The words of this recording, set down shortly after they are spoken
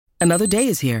Another day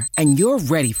is here, and you're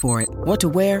ready for it. What to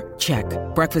wear? Check.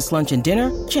 Breakfast, lunch, and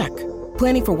dinner? Check.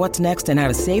 Planning for what's next and how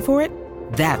to save for it?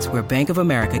 That's where Bank of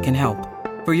America can help.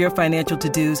 For your financial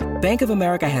to-dos, Bank of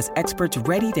America has experts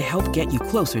ready to help get you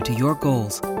closer to your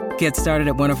goals. Get started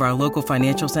at one of our local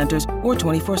financial centers or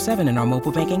 24/7 in our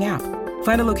mobile banking app.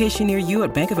 Find a location near you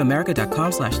at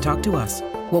bankofamerica.com/talktous.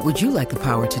 What would you like the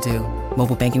power to do?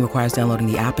 Mobile banking requires downloading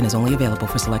the app and is only available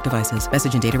for select devices.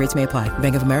 Message and data rates may apply.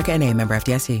 Bank of America N.A., member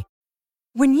FDIC.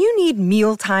 When you need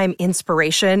mealtime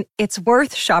inspiration, it's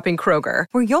worth shopping Kroger,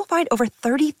 where you'll find over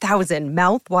 30,000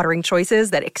 mouth-watering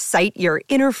choices that excite your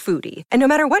inner foodie. And no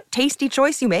matter what tasty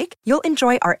choice you make, you'll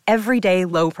enjoy our everyday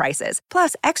low prices,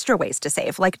 plus extra ways to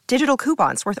save, like digital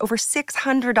coupons worth over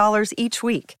 $600 each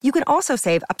week. You can also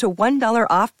save up to $1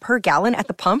 off per gallon at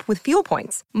the pump with fuel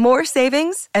points. More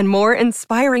savings and more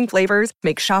inspiring flavors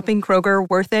make shopping Kroger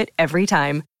worth it every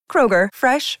time. Kroger,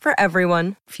 fresh for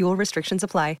everyone. Fuel restrictions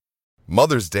apply.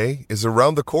 Mother's Day is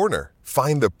around the corner.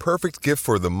 Find the perfect gift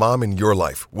for the mom in your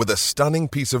life with a stunning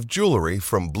piece of jewelry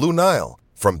from Blue Nile.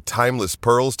 From timeless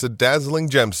pearls to dazzling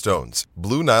gemstones,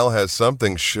 Blue Nile has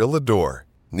something she'll adore.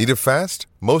 Need it fast?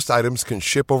 Most items can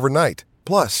ship overnight.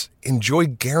 Plus, enjoy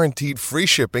guaranteed free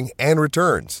shipping and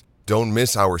returns. Don't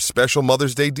miss our special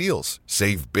Mother's Day deals.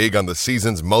 Save big on the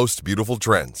season's most beautiful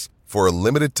trends. For a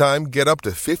limited time, get up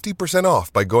to 50%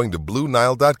 off by going to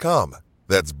BlueNile.com.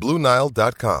 That's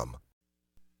BlueNile.com.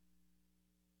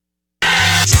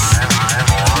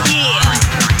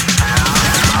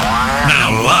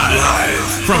 Now live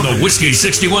from the Whiskey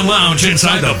 61 Lounge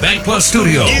inside the Bank Plus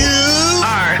studio. You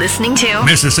are listening to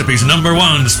Mississippi's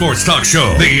 #1 sports talk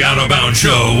show, The Out of Bounds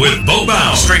Show with Bo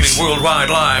Bounds. Streaming worldwide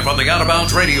live on the Out of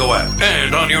Bounds radio app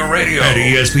and on your radio at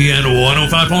ESPN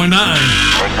 105.9.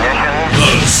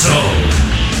 The Soul.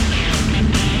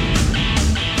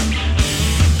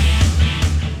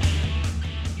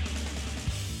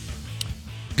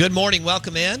 Good morning.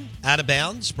 Welcome in. Out of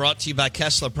Bounds, brought to you by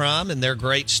Kessler Prime and their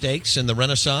great steaks in the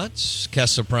Renaissance.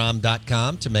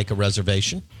 KesslerPrime.com to make a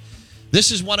reservation.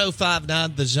 This is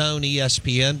 105.9 The Zone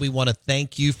ESPN. We want to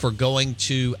thank you for going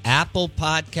to Apple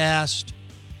Podcast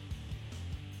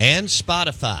and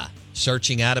Spotify,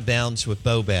 searching Out of Bounds with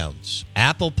Bo Bounds.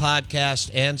 Apple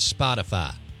Podcast and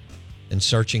Spotify, and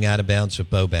searching Out of Bounds with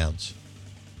Bo Bounds.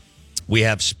 We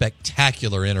have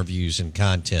spectacular interviews and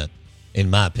content,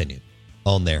 in my opinion,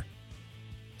 on there.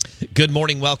 Good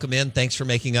morning. Welcome in. Thanks for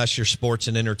making us your sports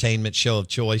and entertainment show of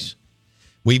choice.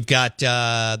 We've got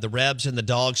the Rebs and the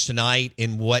Dogs tonight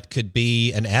in what could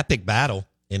be an epic battle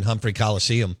in Humphrey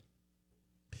Coliseum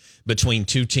between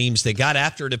two teams. They got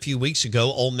after it a few weeks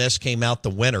ago. Ole Miss came out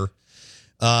the winner.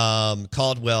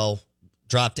 Caldwell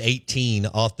dropped 18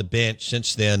 off the bench.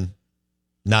 Since then,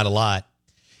 not a lot.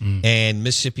 And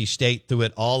Mississippi State threw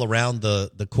it all around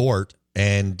the court.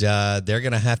 And they're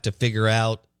going to have to figure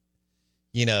out,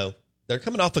 they're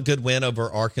coming off a good win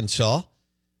over Arkansas.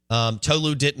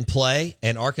 Tolu didn't play,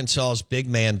 and Arkansas's big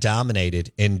man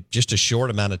dominated in just a short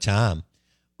amount of time.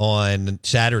 On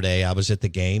Saturday, I was at the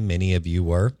game. Many of you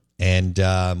were. And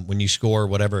when you score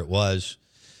whatever it was,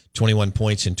 21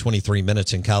 points in 23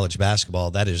 minutes in college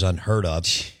basketball, that is unheard of.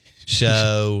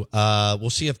 So we'll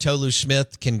see if Tolu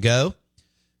Smith can go.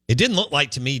 It didn't look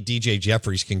like to me DJ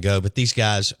Jeffries can go, but these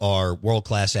guys are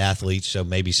world-class athletes, so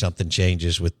maybe something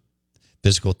changes with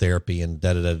physical therapy and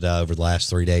da-da-da-da over the last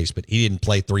 3 days. But he didn't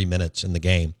play 3 minutes in the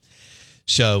game.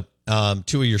 So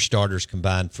two of your starters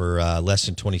combined for less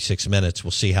than 26 minutes.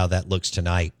 We'll see how that looks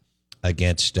tonight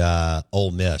against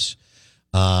Ole Miss.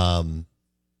 The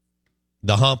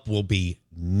hump will be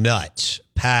nuts,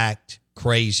 packed,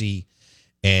 crazy,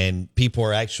 and people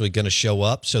are actually going to show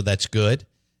up, so that's good.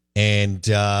 And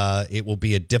it will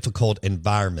be a difficult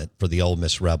environment for the Ole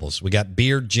Miss Rebels. We got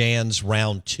Beard Jans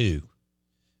round 2.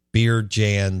 Beard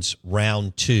Jans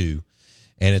round 2.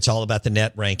 And it's all about the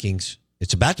net rankings.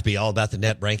 It's about to be all about the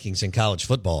net rankings in college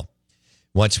football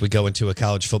once we go into a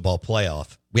college football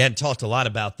playoff. We hadn't talked a lot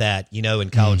about that, in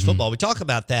college football. We talk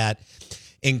about that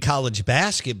in college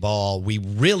basketball. We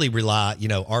really rely,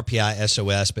 RPI,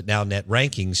 SOS, but now net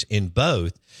rankings in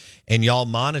both. And y'all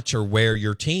monitor where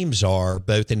your teams are,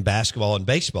 both in basketball and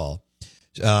baseball.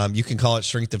 You can call it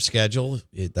strength of schedule.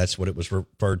 That's what it was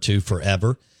referred to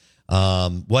forever.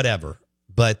 Whatever.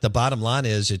 But the bottom line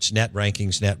is it's net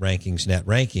rankings, net rankings, net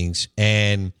rankings.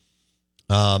 And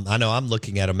I know I'm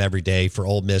looking at them every day for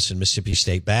Ole Miss and Mississippi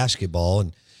State basketball.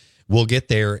 And we'll get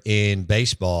there in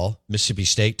baseball. Mississippi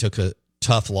State took a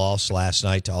tough loss last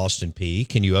night to Austin Peay.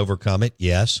 Can you overcome it?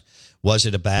 Yes. Was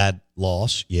it a bad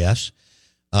loss? Yes.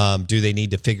 Do they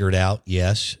need to figure it out?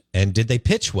 Yes. And did they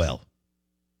pitch well?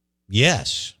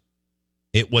 Yes.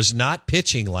 It was not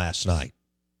pitching last night.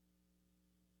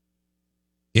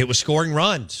 It was scoring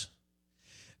runs.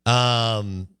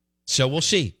 So we'll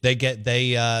see. They'll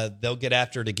get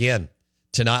after it again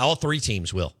tonight. All three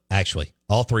teams will, actually.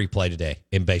 All three play today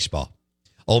in baseball.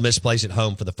 Ole Miss plays at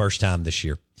home for the first time this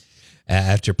year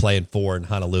after playing 4 in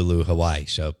Honolulu, Hawaii.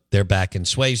 So they're back in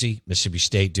Swayze, Mississippi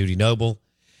State, Duty Noble,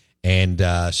 and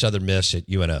Southern Miss at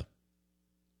UNO.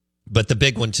 But the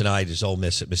big one tonight is Ole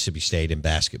Miss at Mississippi State in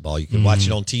basketball. You can watch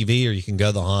it on TV or you can go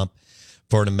to the Hump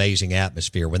for an amazing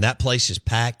atmosphere. When that place is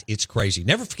packed, it's crazy.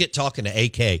 Never forget talking to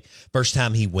AK first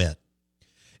time he went.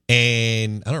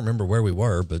 And I don't remember where we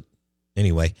were, but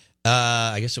anyway,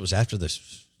 I guess it was after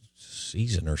this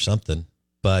season or something.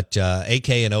 But AK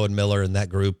and Owen Miller and that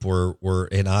group were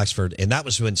in Oxford, and that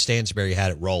was when Stansbury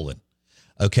had it rolling.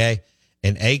 Okay?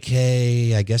 And AK,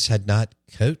 I guess, had not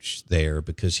coached there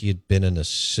because he had been an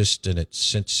assistant at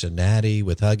Cincinnati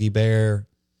with Huggy Bear.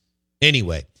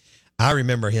 Anyway, I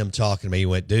remember him talking to me. He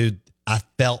went, dude, I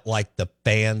felt like the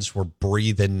fans were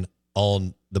breathing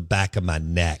on the back of my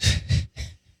neck.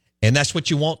 And that's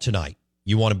what you want tonight.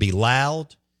 You want to be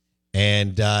loud,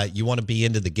 and you want to be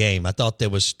into the game. I thought there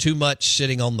was too much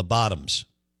sitting on the bottoms,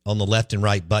 on the left and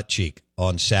right butt cheek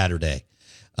on Saturday.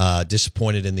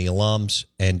 Disappointed in the alums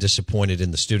and disappointed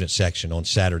in the student section on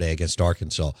Saturday against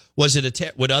Arkansas. Was it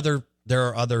there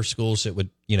are other schools that would,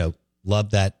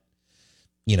 love that,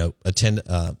 attend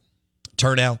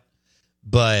turnout,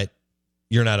 but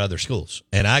you're not other schools.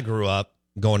 And I grew up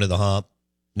going to the Hump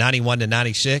 91 to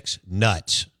 96,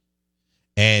 nuts.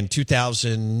 And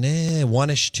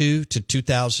 2001-ish 2 to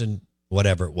 2000,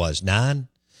 whatever it was, 9,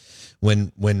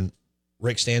 when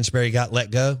Rick Stansbury got let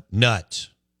go, nuts,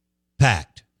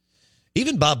 packed.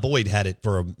 Even Bob Boyd had it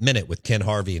for a minute with Ken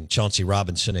Harvey and Chauncey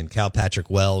Robinson and Cal Patrick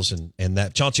Wells, and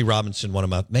that Chauncey Robinson,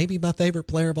 maybe my favorite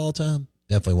player of all time,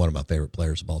 definitely one of my favorite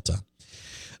players of all time.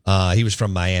 He was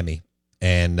from Miami,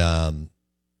 and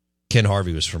Ken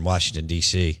Harvey was from Washington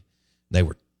D.C. They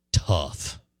were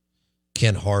tough.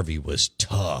 Ken Harvey was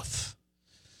tough.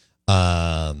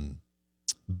 But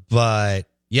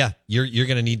yeah, you're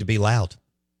going to need to be loud,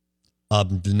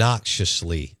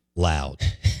 obnoxiously loud.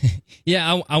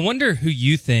 Yeah, I wonder who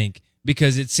you think,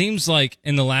 because it seems like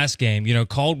in the last game,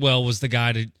 Caldwell was the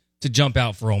guy to jump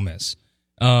out for Ole Miss.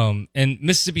 And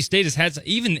Mississippi State has had,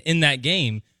 even in that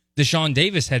game, Deshaun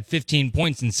Davis had 15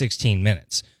 points in 16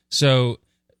 minutes. So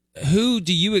who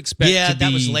do you expect to be?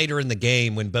 That was later in the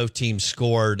game when both teams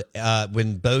scored,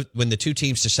 when the two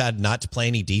teams decided not to play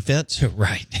any defense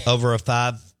right over a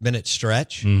 5-minute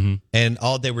stretch, and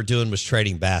all they were doing was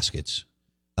trading baskets.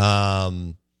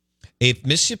 If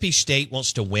Mississippi State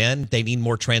wants to win, they need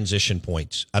more transition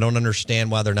points. I don't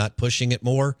understand why they're not pushing it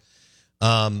more,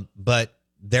 but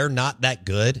they're not that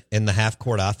good in the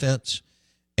half-court offense.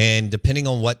 And depending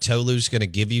on what Tolu's going to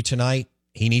give you tonight,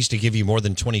 he needs to give you more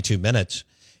than 22 minutes.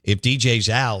 If DJ's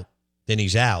out, then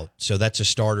he's out. So that's a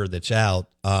starter that's out.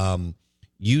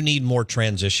 You need more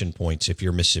transition points if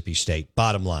you're Mississippi State.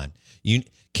 Bottom line,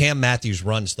 Cam Matthews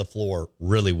runs the floor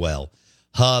really well.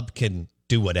 Hub can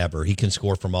do whatever. He can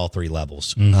score from all three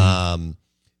levels.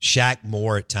 Shaq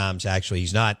Moore at times, actually,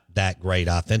 he's not that great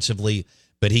offensively,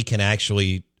 but he can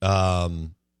actually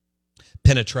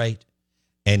penetrate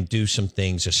and do some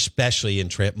things, especially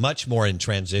much more in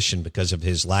transition because of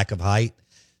his lack of height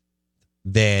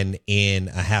than in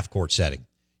a half-court setting.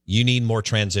 You need more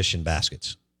transition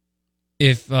baskets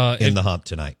in the Hump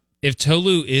tonight. If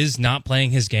Tolu is not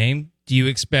playing his game, do you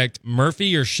expect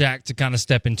Murphy or Shaq to kind of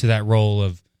step into that role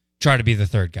of try to be the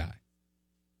third guy?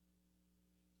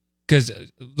 Because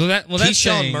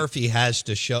Keyshawn Murphy has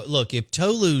to show. Look, if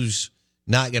Tolu's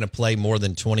not going to play more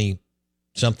than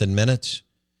 20-something minutes,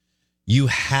 you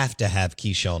have to have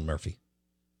Keyshawn Murphy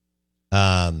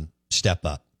step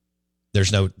up.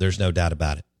 There's no doubt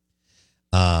about it.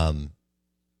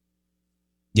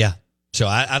 Yeah. So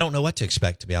I don't know what to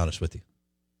expect, to be honest with you.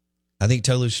 I think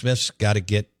Tolu Smith's got to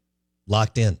get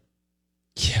locked in.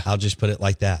 Yeah. I'll just put it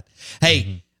like that.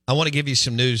 Hey, I want to give you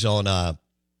some news on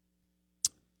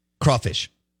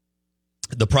crawfish.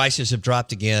 The prices have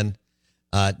dropped again.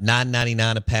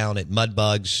 $9.99 a pound at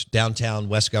Mudbugs, downtown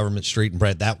West Government Street in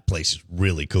Brent. That place is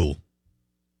really cool.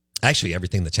 Actually,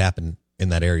 everything that's happened in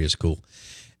that area is cool.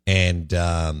 And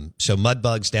so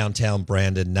Mudbugs, downtown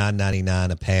Brandon,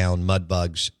 $9.99 a pound.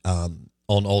 Mudbugs on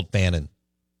Old Fannin,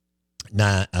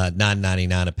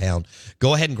 $9.99 a pound.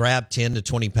 Go ahead and grab 10 to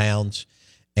 20 pounds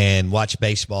and watch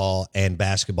baseball and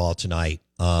basketball tonight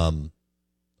on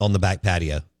the back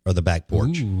patio or the back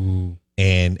porch. Ooh.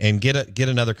 And get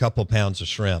another couple pounds of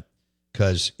shrimp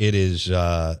because it is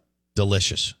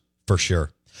delicious for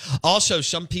sure. Also,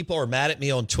 some people are mad at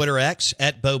me on Twitter X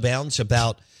at Bo Bounds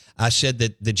about I said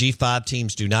that the G5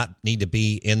 teams do not need to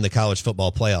be in the college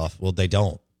football playoff. Well, they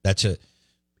don't.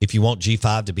 If you want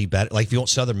G5 to be better, like if you want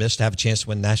Southern Miss to have a chance to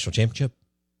win the national championship,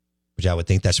 which I would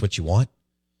think that's what you want,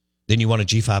 then you want a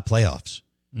G5 playoffs.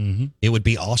 Mm-hmm. It would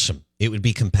be awesome. It would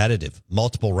be competitive,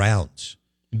 multiple rounds.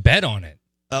 Bet on it.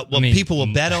 People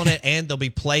will bet on it, and they'll be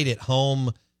played at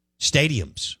home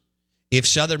stadiums. If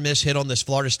Southern Miss hit on this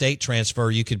Florida State transfer,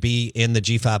 you could be in the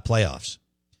G5 playoffs.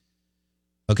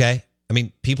 Okay? I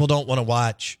mean, people don't want to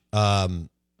watch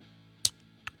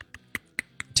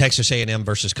Texas A&M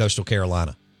versus Coastal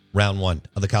Carolina, round 1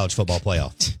 of the college football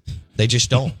playoff. They just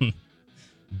don't.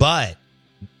 But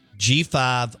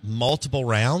G5, multiple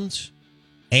rounds,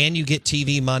 and you get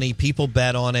TV money, people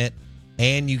bet on it,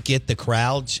 and you get the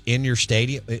crowds in your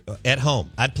stadium at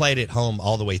home. I'd play it at home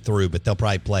all the way through, but they'll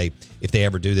probably play, if they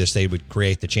ever do this, they would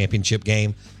create the championship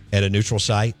game at a neutral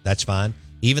site. That's fine.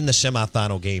 Even the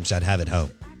semifinal games, I'd have at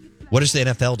home. What does the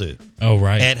NFL do? Oh,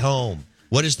 right. At home.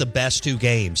 What is the best 2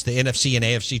 games? The NFC and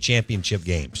AFC championship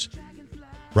games.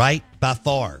 Right? By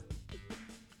far.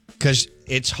 Because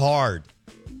it's hard.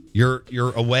 You're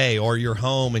away or you're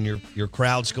home and your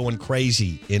crowd's going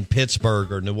crazy in Pittsburgh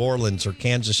or New Orleans or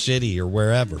Kansas City or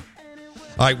wherever.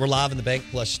 All right, we're live in the Bank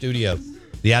Plus studio.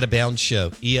 The Out of Bounds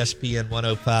Show, ESPN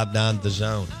 105.9 The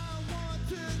Zone.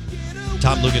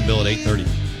 Tom Luginbill at 8:30.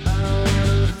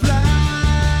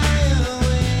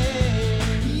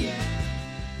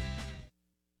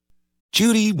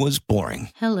 Judy was boring.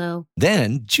 Hello.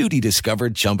 Then Judy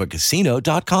discovered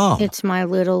ChumbaCasino.com. It's my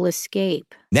little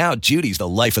escape. Now Judy's the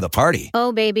life of the party.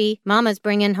 Oh, baby, mama's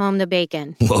bringing home the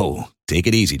bacon. Whoa, take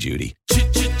it easy, Judy.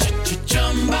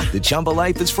 The Chumba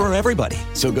life is for everybody.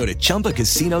 So go to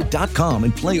ChumbaCasino.com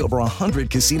and play over 100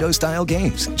 casino-style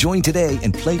games. Join today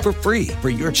and play for free for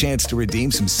your chance to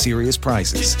redeem some serious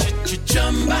prizes.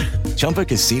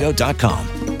 ChumbaCasino.com.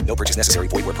 No purchase necessary.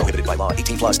 Void where prohibited by law.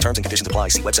 18+ terms and conditions apply.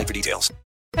 See website for details.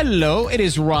 Hello, it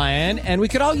is Ryan, and we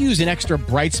could all use an extra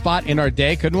bright spot in our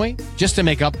day, couldn't we? Just to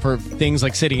make up for things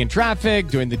like sitting in traffic,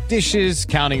 doing the dishes,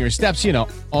 counting your steps,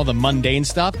 all the mundane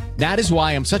stuff. That is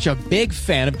why I'm such a big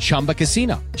fan of Chumba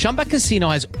Casino. Chumba Casino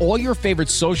has all your favorite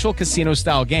social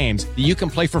casino-style games that you can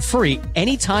play for free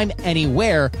anytime,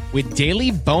 anywhere with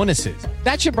daily bonuses.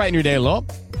 That should brighten your day a little.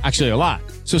 Actually, a lot.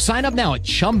 So sign up now at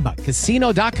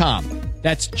ChumbaCasino.com.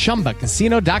 That's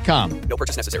ChumbaCasino.com. No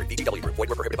purchase necessary. VGW Group. Void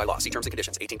where prohibited by law. See terms and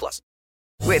conditions. 18+.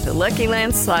 With the Lucky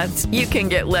Land Slots, you can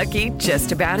get lucky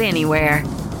just about anywhere.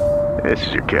 This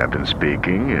is your captain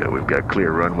speaking. We've got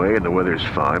clear runway and the weather's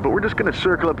fine, but we're just going to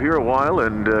circle up here a while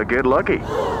and get lucky.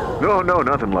 No,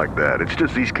 nothing like that. It's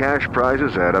just these cash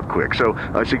prizes add up quick. So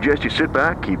I suggest you sit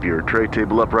back, keep your tray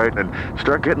table upright, and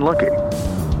start getting lucky.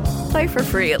 Play for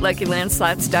free at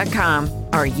LuckyLandSlots.com.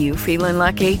 Are you feeling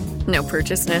lucky? No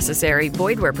purchase necessary.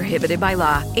 Void where prohibited by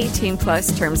law.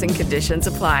 18+ terms and conditions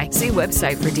apply. See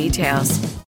website for details.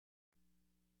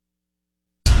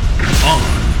 On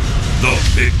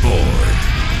the big board.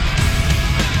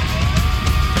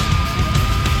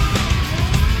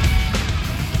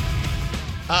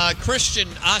 Christian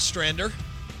Ostrander,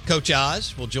 Coach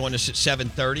Oz, will join us at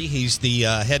 7:30. He's the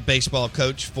head baseball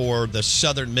coach for the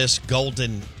Southern Miss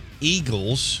Golden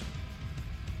Eagles.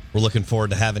 We're looking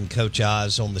forward to having Coach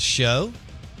Oz on the show.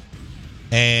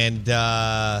 And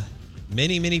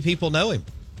many, many people know him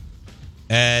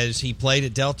as he played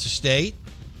at Delta State,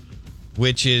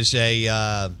 which is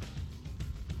a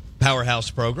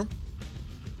powerhouse program,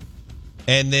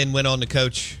 and then went on to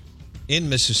coach in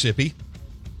Mississippi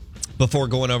before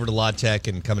going over to La Tech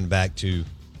and coming back to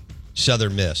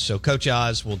Southern Miss. So Coach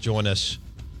Oz will join us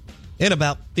in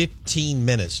about 15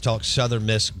 minutes, talk Southern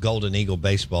Miss Golden Eagle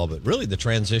baseball, but really the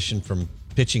transition from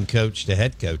pitching coach to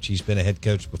head coach. He's been a head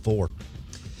coach before.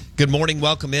 Good morning.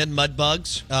 Welcome in,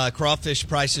 Mudbugs. Crawfish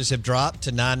prices have dropped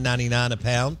to $9.99 a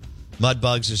pound.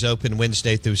 Mudbugs is open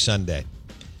Wednesday through Sunday.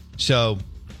 So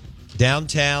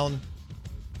downtown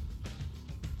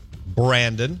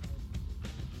Brandon,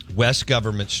 West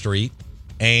Government Street,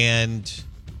 and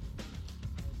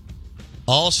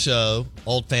also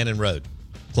Old Fannin Road,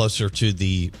 closer to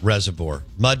the reservoir.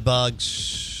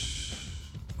 Mudbugs,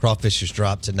 crawfish has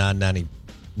dropped to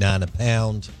 $9.99 a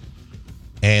pound.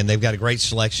 And they've got a great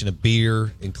selection of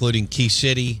beer, including Key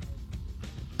City,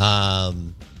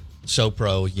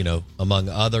 Sopro, among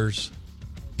others.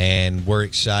 And we're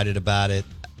excited about it.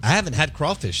 I haven't had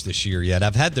crawfish this year yet.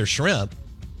 I've had their shrimp,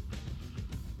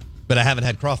 but I haven't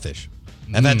had crawfish.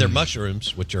 I've had their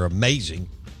mushrooms, which are amazing.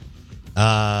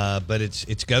 But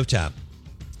it's go time.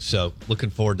 So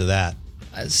looking forward to that.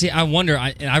 See, I wonder,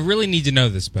 I really need to know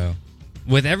this, Bo.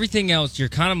 With everything else, you're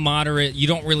kind of moderate. You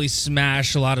don't really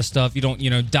smash a lot of stuff. You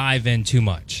don't, dive in too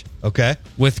much. Okay.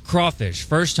 With crawfish,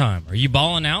 first time, are you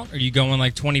balling out? Are you going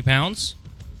like 20 pounds?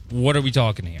 What are we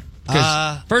talking here?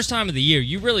 Because first time of the year,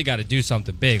 you really got to do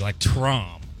something big, like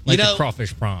prom, like the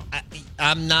crawfish prom.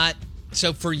 I'm not.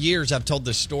 So for years, I've told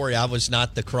this story. I was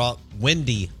not the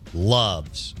Wendy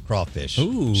loves crawfish.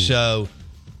 Ooh. So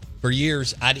for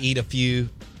years, I'd eat a few,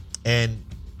 and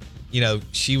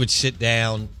she would sit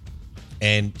down,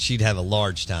 and she'd have a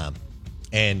large time,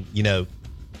 and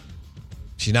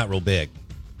she's not real big.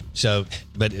 So,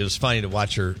 but it was funny to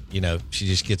watch her. She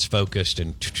just gets focused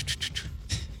and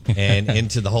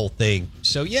into the whole thing.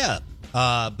 So yeah,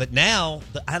 but now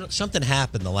something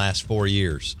happened the last 4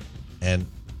 years, and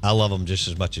I love them just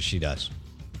as much as she does.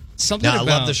 I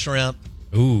love the shrimp.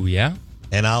 Ooh, yeah.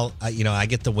 And I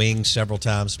get the wings several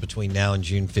times between now and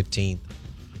June 15th,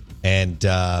 and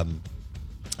I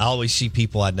always see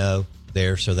people I know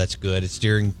there, so that's good. It's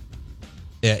during.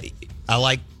 I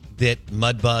like that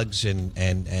mud bugs and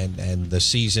the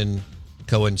season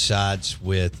coincides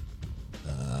with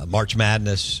March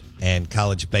Madness and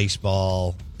college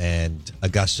baseball and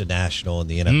Augusta National and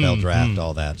the NFL draft,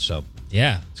 all that. So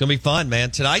yeah, it's gonna be fun,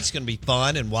 man. Tonight's gonna be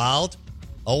fun and wild.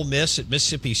 Ole Miss at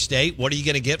Mississippi State. What are you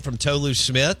gonna get from Tolu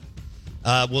Smith?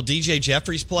 Will DJ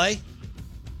Jeffries play?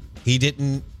 He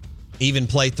didn't even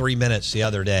play 3 minutes the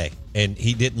other day, and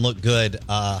he didn't look good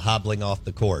hobbling off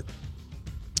the court.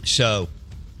 So,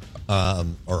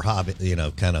 or hobbit,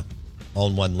 kind of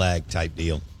on one leg type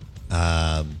deal.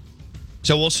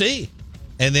 So we'll see.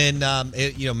 And then,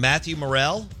 Matthew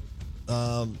Morrell,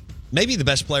 maybe the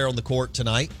best player on the court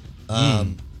tonight.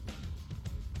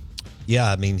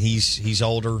 Yeah, I mean, he's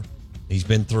older. He's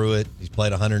been through it. He's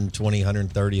played 120,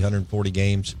 130, 140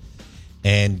 games.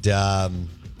 And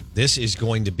this is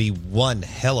going to be one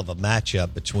hell of a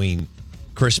matchup between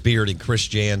Chris Beard and Chris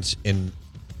Jans in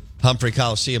Humphrey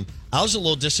Coliseum. I was a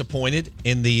little disappointed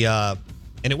in the and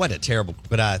it wasn't terrible,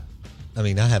 but I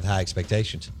have high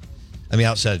expectations.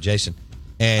 Outside of Jason.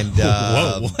 And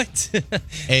whoa, what?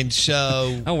 And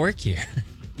so I work here.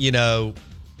 It's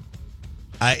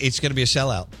going to be a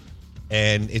sellout,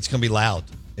 and it's going to be loud,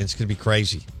 and it's going to be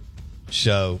crazy.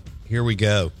 So here we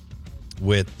go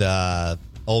with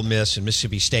Ole Miss and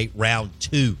Mississippi State round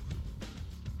 2.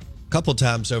 A couple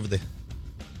times over the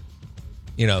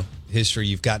history,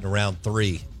 you've gotten to round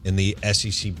 3 in the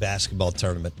SEC basketball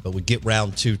tournament, but we get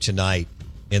round 2 tonight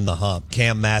in the hump.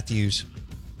 Cam Matthews,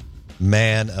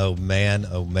 man, oh man,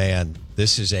 oh man,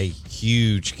 this is a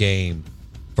huge game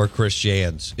for Chris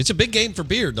Jans. It's a big game for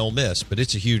Beard and Ole Miss, but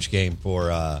it's a huge game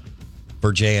for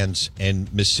Jans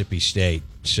and Mississippi State.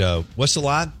 So what's the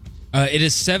line? It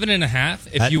is 7.5.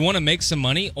 If you want to make some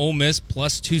money, Ole Miss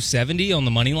plus 270 on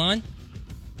the money line.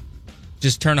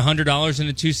 Just turn $100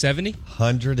 into 270.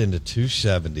 100 into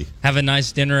 270. Have a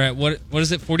nice dinner at what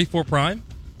is it? 44 Prime.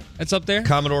 That's up there.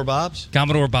 Commodore Bob's.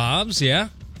 Commodore Bob's. Yeah,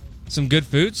 some good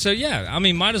food. So yeah,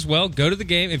 might as well go to the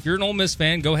game. If you're an Ole Miss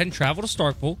fan, go ahead and travel to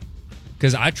Starkville,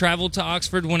 because I traveled to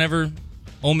Oxford whenever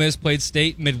Ole Miss played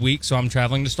State midweek. So I'm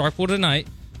traveling to Starkville tonight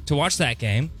to watch that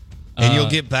game. And you'll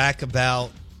get back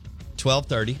about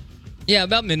 12:30. Yeah,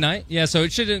 about midnight. Yeah, so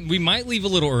it shouldn't. We might leave a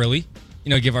little early.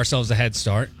 Give ourselves a head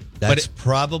start. That's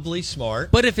probably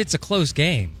smart. But if it's a close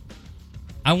game,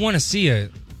 I want to see a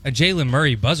Jalen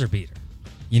Murray buzzer beater.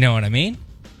 You know what I mean?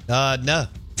 No,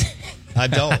 I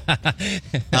don't.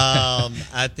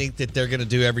 I think that they're going to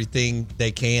do everything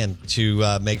they can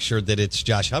to make sure that it's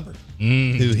Josh Hubbard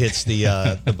who hits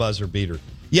the buzzer beater.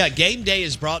 Yeah, game day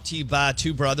is brought to you by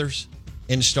Two Brothers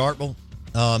in Starkville.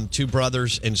 Two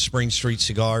Brothers and Spring Street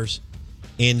Cigars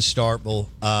in Starkville.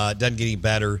 Doesn't get any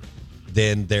better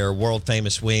than their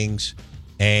world-famous wings,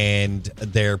 and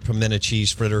their pimento cheese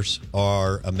fritters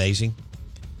are amazing.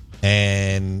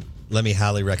 And let me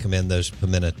highly recommend those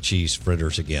pimento cheese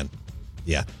fritters again.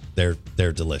 Yeah, they're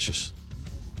delicious.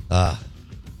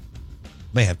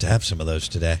 May have to have some of those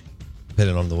today,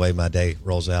 depending on the way my day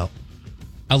rolls out.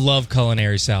 I love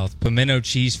Culinary South. Pimento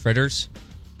cheese fritters.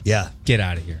 Yeah. Get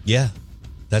out of here. Yeah,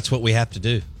 that's what we have to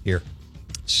do here.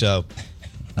 So,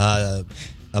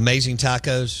 amazing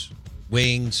tacos,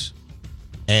 wings,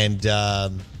 and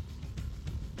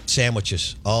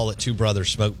sandwiches, all at Two Brothers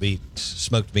Smoked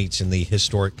Meats in the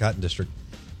historic Cotton District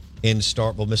in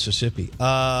Starkville, Mississippi.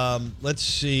 Let's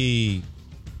see.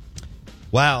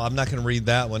 Wow, I'm not going to read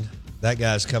that one. That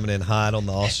guy's coming in hot on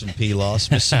the Austin P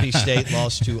loss. Mississippi State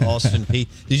lost to Austin P.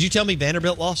 Did you tell me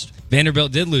Vanderbilt lost?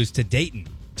 Vanderbilt did lose to Dayton.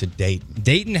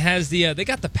 Dayton has they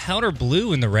got the powder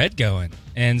blue and the red going,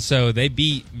 and so they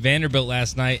beat Vanderbilt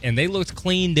last night, and they looked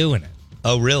clean doing it.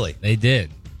 Oh, really? They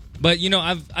did. But,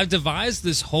 I've devised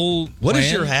this whole What plan.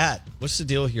 is your hat? What's the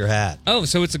deal with your hat? Oh,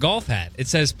 so it's a golf hat. It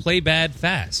says play bad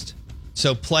fast.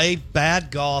 So play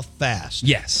bad golf fast.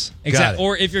 Yes, Got exactly. it.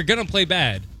 Or if you're going to play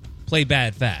bad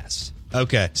fast.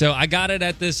 Okay. So I got it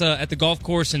at this at the golf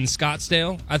course in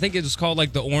Scottsdale. I think it was called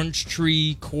like the Orange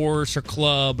Tree Course or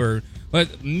Club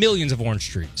but millions of orange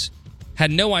trees.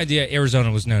 Had no idea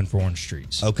Arizona was known for orange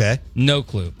trees. Okay. No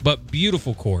clue. But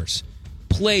beautiful course.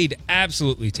 Played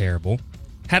absolutely terrible.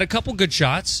 Had a couple good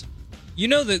shots. You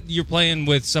know that you're playing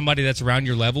with somebody that's around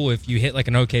your level if you hit like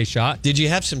an okay shot. Did you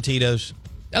have some Tito's?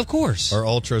 Of course. Or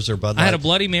Ultras or Bud Lights? I had a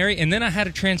Bloody Mary, and then I had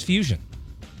a transfusion.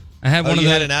 I had one of you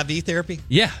the, had an IV therapy?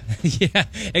 Yeah, yeah,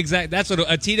 exactly. That's what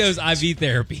a Tito's IV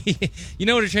therapy. You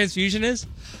know what a transfusion is?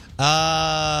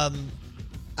 How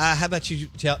about you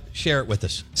share it with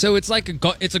us? So it's like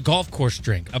it's a golf course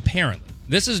drink, apparently.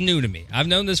 This is new to me. I've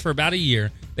known this for about a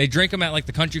year. They drink them at like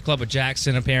the Country Club at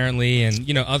Jackson, apparently,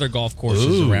 and other golf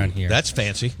courses around here. That's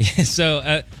fancy.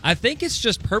 So I think it's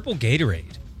just purple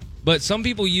Gatorade. But some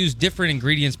people use different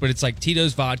ingredients, but it's like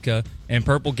Tito's vodka and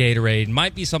purple Gatorade.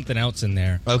 Might be something else in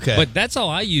there. Okay. But that's all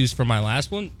I used for my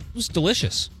last one. It was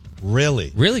delicious.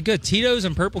 Really? Really good. Tito's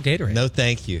and purple Gatorade. No,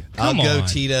 thank you. Come I'll go on.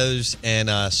 Tito's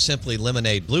and Simply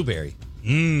Lemonade Blueberry.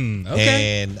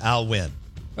 Okay. And I'll win.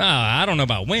 I don't know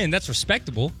about win. That's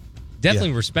respectable.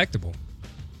 Definitely respectable.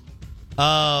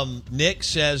 Nick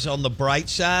says on the bright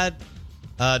side,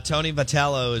 Tony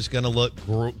Vitello is going to look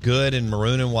good in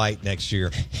maroon and white next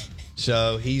year.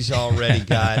 So he's already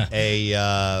got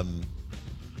a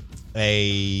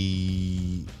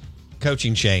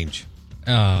coaching change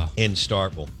in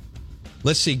Starkville.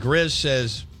 Let's see. Grizz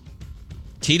says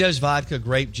Tito's vodka,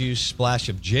 grape juice, splash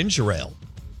of ginger ale.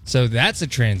 So that's a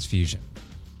transfusion.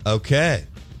 Okay.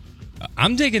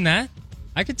 I'm digging that.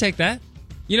 I could take that.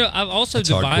 I've also That's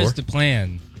devised hardcore. a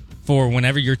plan for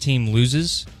whenever your team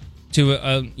loses to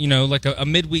a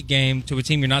midweek game to a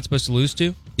team you're not supposed to lose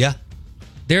to. Yeah.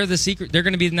 They're the secret. They're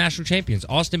going to be the national champions.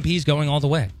 Austin Peay's going all the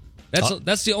way.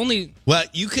 That's the only. Well,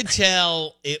 you could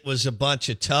tell it was a bunch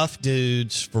of tough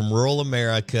dudes from rural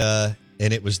America,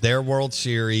 and it was their World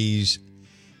Series,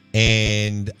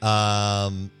 and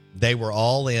they were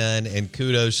all in. And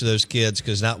kudos to those kids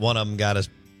because not one of them got a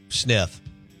sniff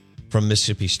from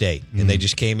Mississippi State, and they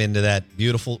just came into that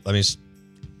beautiful. I mean, it's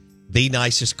the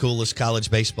nicest, coolest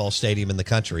college baseball stadium in the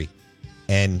country,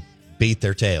 and beat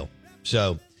their tail.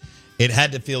 So it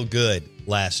had to feel good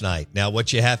last night. Now,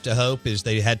 what you have to hope is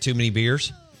they had too many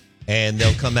beers, and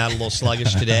they'll come out a little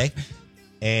sluggish today,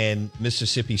 and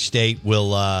Mississippi State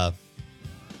will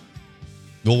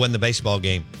win the baseball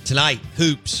game tonight.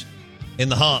 Hoops in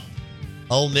the hump.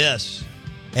 Ole Miss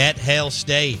at Hail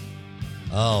State.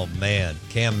 Oh man,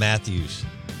 Cam Matthews,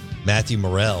 Matthew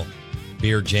Morrell,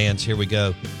 Beer Jans. Here we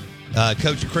go.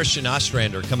 Coach Christian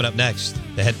Ostrander coming up next,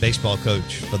 the head baseball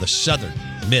coach for the Southern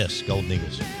Miss Golden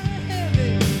Eagles.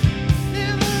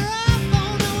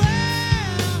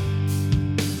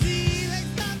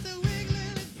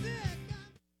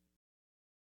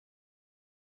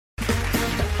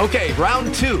 Okay,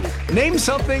 round two. Name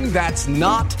something that's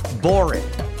not boring.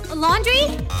 A laundry?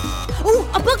 Ooh,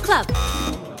 a book club.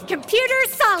 Computer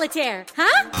solitaire,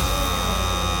 huh?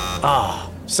 Ah,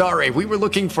 sorry, we were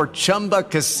looking for Chumba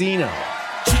Casino.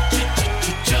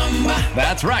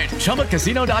 That's right,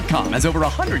 ChumbaCasino.com has over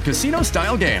 100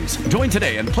 casino-style games. Join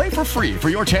today and play for free for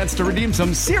your chance to redeem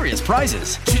some serious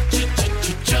prizes.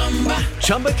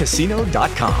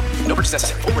 ChumbaCasino.com. No purchase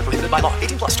necessary. Void where prohibited by law.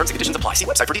 18+ terms and conditions apply. See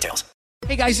website for details.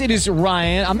 Hey guys, it is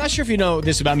Ryan. I'm not sure if you know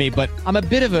this about me, but I'm a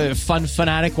bit of a fun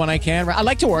fanatic when I can. I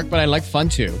like to work, but I like fun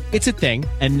too. It's a thing.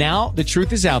 And now the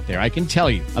truth is out there. I can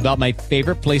tell you about my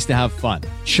favorite place to have fun.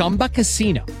 Chumba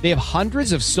Casino. They have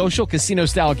hundreds of social casino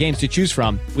style games to choose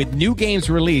from with new games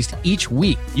released each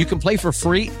week. You can play for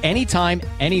free anytime,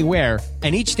 anywhere.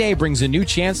 And each day brings a new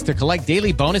chance to collect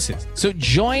daily bonuses. So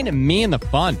join me in the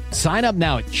fun. Sign up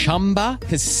now at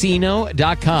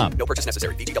ChumbaCasino.com. No purchase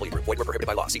necessary. VGW. Void where prohibited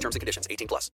by law. See terms and conditions.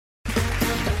 18+.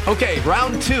 Okay,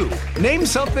 round two. Name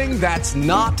something that's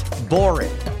not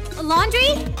boring. A laundry?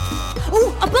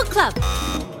 Ooh, a book club.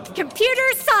 Computer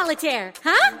solitaire,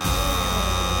 huh?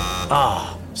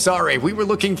 Ah, sorry, we were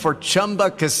looking for Chumba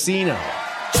Casino.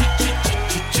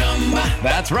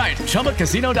 That's right,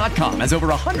 ChumbaCasino.com has over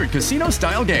 100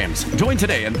 casino-style games. Join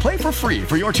today and play for free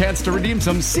for your chance to redeem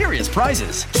some serious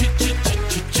prizes.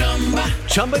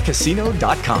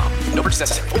 ChumbaCasino.com. No purchase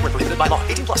necessary. Void where prohibited by law.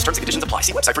 18+ terms and conditions apply.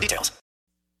 See website for details.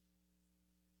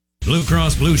 Blue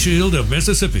Cross Blue Shield of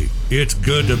Mississippi. It's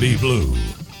good to be blue.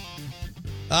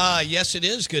 Yes, it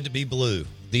is good to be blue.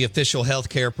 The official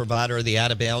healthcare provider of the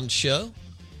Out of Bounds show.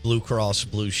 Blue Cross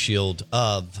Blue Shield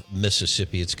of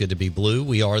Mississippi. It's good to be blue.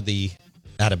 We are the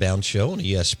Out of Bounds Show on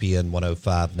ESPN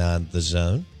 105.9 The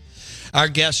Zone. Our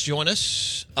guests join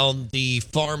us on the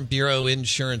Farm Bureau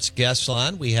Insurance guest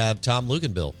line. We have Tom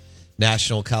Luginbill,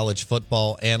 National College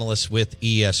Football Analyst with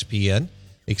ESPN.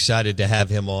 Excited to have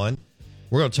him on.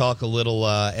 We're going to talk a little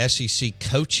SEC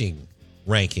coaching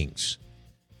rankings.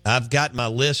 I've got my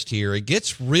list here. It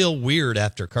gets real weird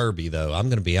after Kirby, though. I'm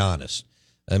going to be honest.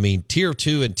 I mean, Tier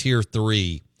 2 and Tier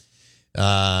 3,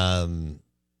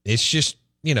 it's just,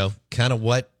 kind of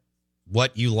what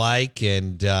you like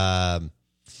and,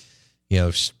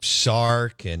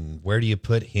 Sark and where do you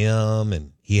put him?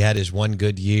 And he had his one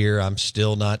good year. I'm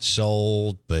still not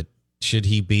sold, but should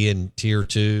he be in Tier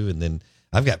 2? And then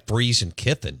I've got Breeze and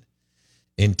Kiffin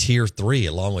in Tier 3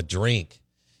 along with Drink.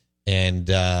 And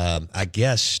I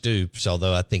guess Stoops,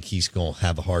 although I think he's going to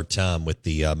have a hard time with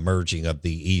the merging of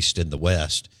the East and the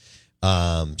West.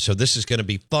 So this is going to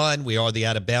be fun. We are the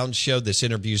Out of Bounds Show. This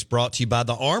interview is brought to you by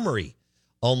the Armory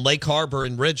on Lake Harbor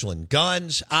in Ridgeland.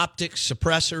 Guns, optics,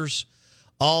 suppressors,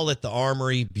 all at the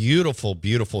Armory. Beautiful,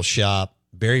 beautiful shop.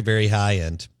 Very, very high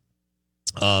end.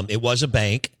 It was a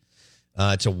bank.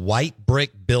 It's a white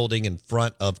brick building in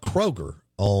front of Kroger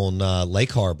on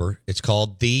Lake Harbor. It's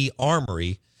called the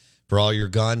Armory. For all your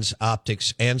guns,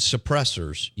 optics, and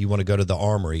suppressors, you want to go to the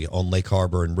Armory on Lake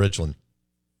Harbor in Ridgeland.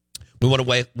 We want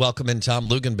to welcome in Tom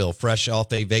Luginbill, fresh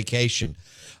off a vacation.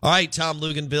 All right, Tom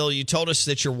Luginbill, you told us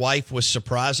that your wife was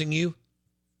surprising you.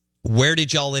 Where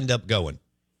did y'all end up going?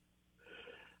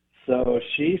 So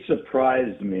she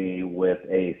surprised me with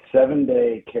a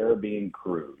 7-day Caribbean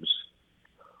cruise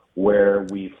where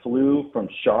we flew from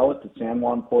Charlotte to San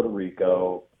Juan, Puerto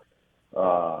Rico,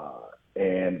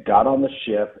 and got on the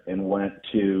ship and went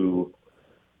to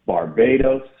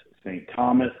Barbados, St.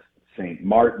 Thomas, St.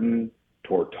 Martin,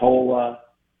 Tortola,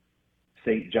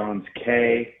 St. John's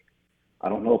Cay. I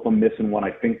don't know if I'm missing one.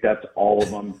 I think that's all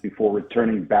of them before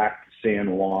returning back to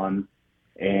San Juan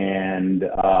and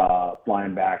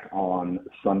flying back on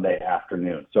Sunday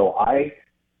afternoon. So I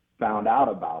found out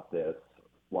about this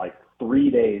like 3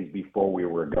 days before we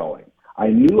were going. I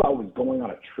knew I was going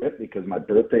on a trip because my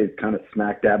birthday is kind of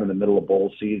smack dab in the middle of bowl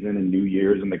season and New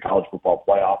Year's and the college football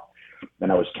playoff.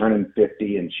 And I was turning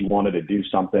 50 and she wanted to do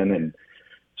something. And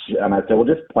I said, well,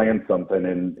 just plan something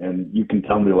and you can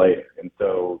tell me later. And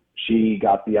so she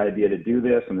got the idea to do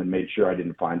this and then made sure I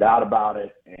didn't find out about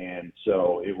it. And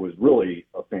so it was really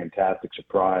a fantastic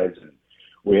surprise. And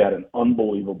we had an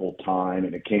unbelievable time.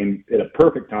 And it came at a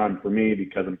perfect time for me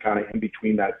because I'm kind of in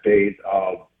between that phase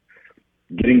of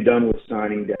getting done with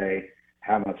signing day,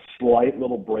 having a slight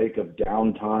little break of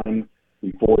downtime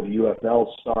before the UFL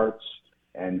starts.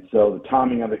 And so the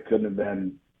timing of it couldn't have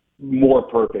been more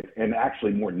perfect and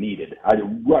actually more needed. I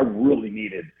really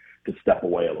needed to step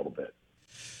away a little bit.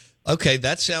 Okay,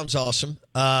 that sounds awesome.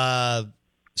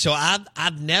 So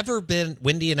I've never been,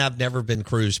 Wendy and I've never been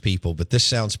cruise people, but this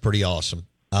sounds pretty awesome.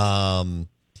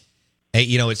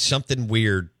 It's something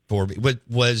weird for me.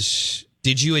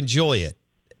 Did you enjoy it?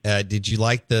 Did you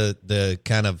like the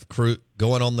kind of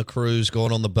going on the cruise,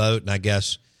 going on the boat, and I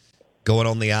guess going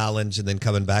on the islands and then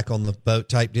coming back on the boat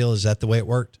type deal? Is that the way it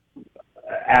worked?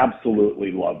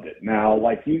 Absolutely loved it. Now,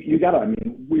 like we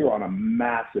were on a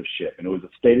massive ship, and it was a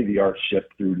state-of-the-art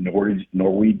ship through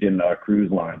Norwegian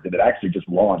Cruise Lines, and it actually just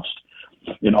launched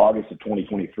in August of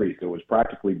 2023, so it was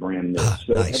practically brand new.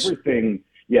 So nice.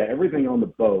 Everything on the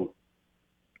boat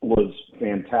was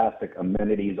fantastic,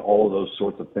 amenities, all of those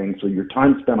sorts of things. So your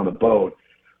time spent on the boat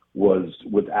was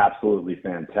absolutely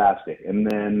fantastic. And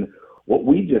then what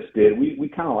we just did, we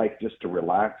kind of like just to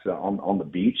relax on the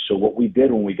beach. So what we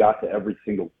did when we got to every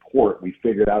single port, we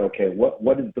figured out, okay,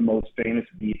 what is the most famous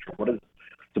beach, or what is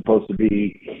supposed to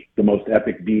be the most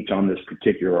epic beach on this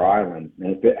particular island?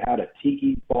 And if it had a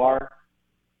tiki bar,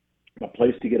 a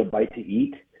place to get a bite to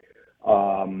eat,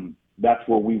 that's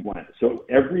where we went. So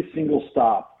every single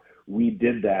stop, we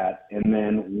did that. And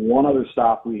then one other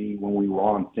stop, when we were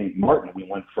on St. Martin, we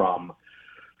went from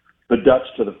the Dutch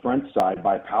to the French side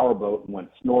by powerboat and went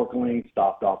snorkeling,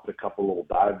 stopped off at a couple little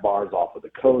dive bars off of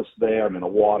the coast there. I mean, the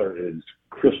water is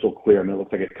crystal clear. I mean, it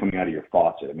looks like it's coming out of your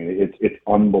faucet. I mean, it's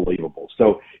unbelievable.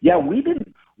 So, yeah,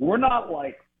 we're not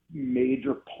like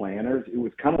major planners. It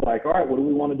was kind of like, all right, what do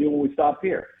we want to do when we stop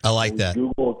here? I like that.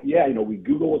 We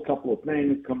Google a couple of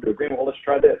things, come to agreement, well, let's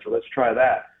try this or let's try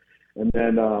that. And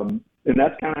then and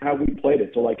that's kind of how we played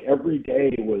it. So, like, every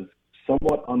day was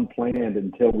somewhat unplanned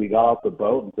until we got off the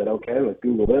boat and said, okay, let's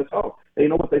Google this. Oh, hey, you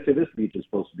know what? They say this beach is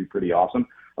supposed to be pretty awesome.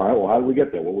 All right, well, how do we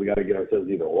get there? Well, we got to get ourselves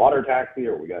either a water taxi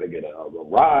or we got to get a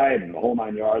ride and the whole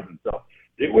 9 yards and stuff.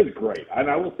 It was great. And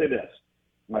I will say this.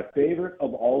 My favorite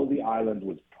of all of the islands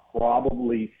was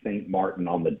probably St. Martin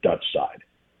on the Dutch side.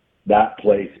 That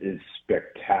place is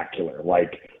spectacular.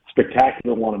 Like,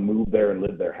 spectacular. Want to move there and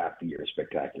live there half the year.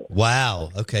 Spectacular. Wow.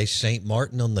 Okay, St.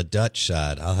 Martin on the Dutch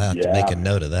side. I'll have to make a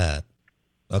note of that.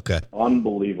 Okay.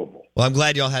 Unbelievable. Well, I'm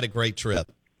glad y'all had a great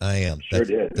trip. I am. Sure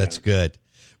did. That's good.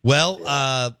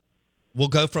 Well, we'll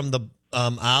go from the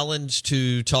islands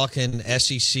to talking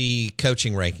SEC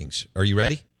coaching rankings. Are you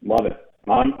ready? Love it.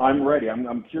 I'm ready.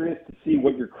 I'm curious to see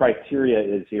what your criteria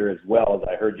is here as well, as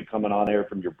I heard you coming on air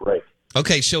from your break.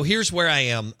 Okay, so here's where I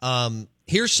am.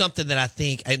 Here's something that I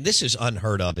think, and this is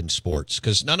unheard of in sports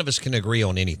because none of us can agree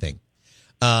on anything.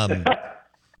 But,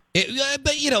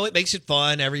 it makes it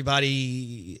fun.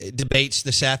 Everybody debates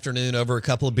this afternoon over a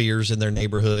couple of beers in their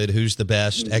neighborhood, who's the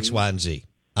best, X, Y, and Z.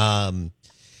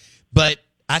 But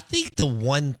I think the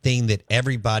one thing that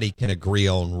everybody can agree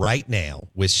on right now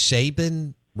with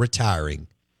Saban retiring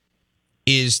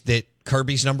is that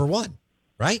Kirby's number one,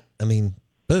 right? I mean,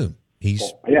 boom.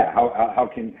 How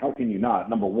can you not?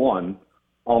 Number one,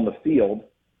 on the field,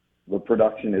 the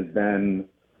production has been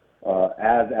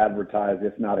as advertised,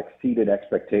 if not exceeded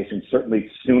expectations, certainly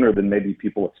sooner than maybe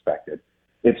people expected.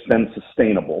 It's been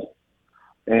sustainable.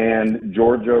 And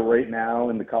Georgia right now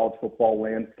in the college football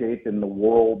landscape, in the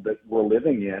world that we're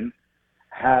living in,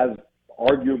 has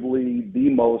arguably the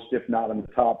most, if not in the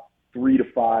top 3 to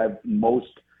 5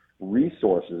 most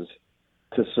resources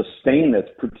to sustain this,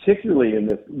 particularly in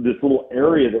this little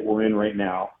area that we're in right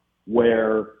now,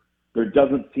 where there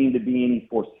doesn't seem to be any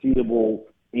foreseeable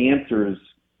answers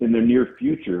in the near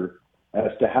future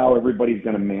as to how everybody's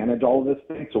going to manage all of this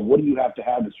thing. So what do you have to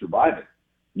survive it?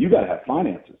 You got to have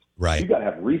finances. Right. You got to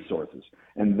have resources.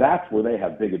 And that's where they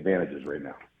have big advantages right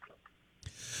now.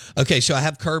 Okay, so I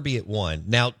have Kirby at 1.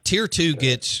 Now, Tier 2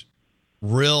 gets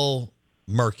real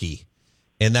murky,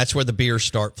 and that's where the beers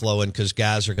start flowing because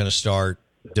guys are going to start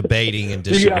debating and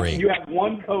disagreeing. You have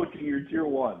one coach in your Tier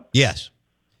 1. Yes.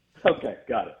 Okay,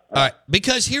 got it. All right,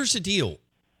 because here's the deal.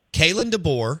 Kalen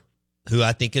DeBoer, who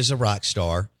I think is a rock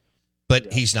star,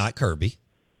 but he's not Kirby.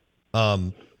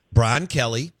 Brian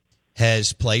Kelly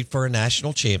has played for a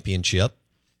national championship,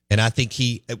 and I think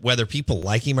whether people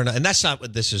like him or not, and that's not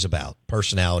what this is about,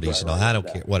 personalities and all, I don't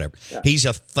care, whatever. Yeah. He's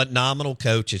a phenomenal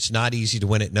coach. It's not easy to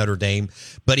win at Notre Dame,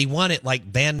 but he won it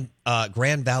like Grand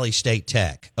Valley State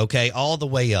Tech, okay, all the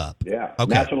way up. Yeah,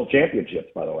 okay. National championships,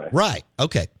 by the way. Right,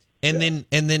 okay. And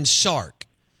then Sark,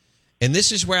 and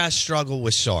this is where I struggle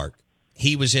with Sark.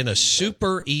 He was in a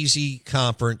super easy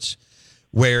conference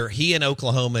where he and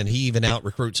Oklahoma, and he even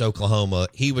out-recruits Oklahoma.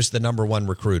 He was the number 1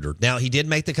 recruiter. Now, he did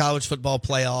make the college football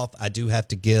playoff. I do have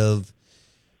to give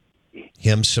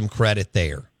him some credit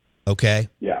there, okay?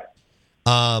 Yeah.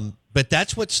 But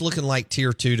that's what's looking like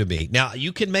Tier 2 to me. Now,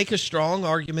 you can make a strong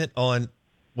argument on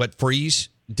what Freeze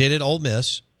did at Ole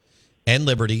Miss and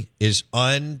Liberty is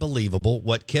unbelievable.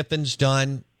 What Kiffin's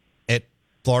done at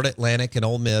Florida Atlantic and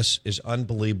Ole Miss is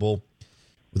unbelievable.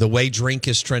 The way Drink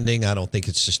is trending, I don't think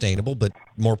it's sustainable, but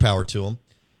more power to him.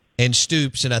 And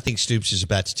Stoops, and I think Stoops is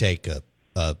about to take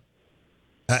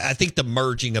I think the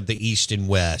merging of the East and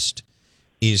West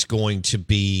is going to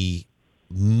be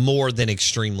more than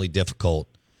extremely difficult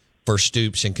for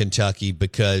Stoops in Kentucky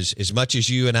because as much as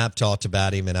you and I've talked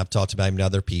about him, and I've talked about him to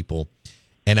other people,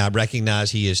 and I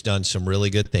recognize he has done some really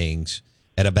good things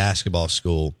at a basketball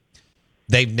school,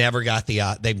 they've never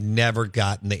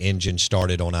gotten the engine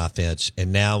started on offense,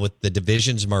 and now with the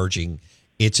divisions merging,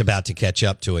 it's about to catch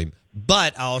up to him.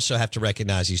 But I also have to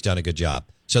recognize he's done a good job.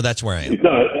 So that's where I am.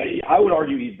 I would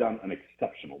argue he's done an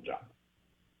exceptional job.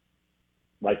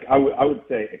 Like I would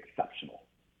say exceptional.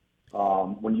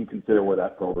 When you consider where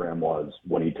that program was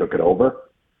when he took it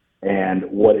over and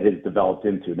what it has developed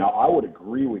into. Now, I would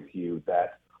agree with you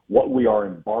that what we are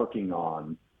embarking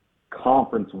on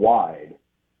conference-wide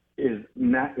is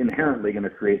not inherently going to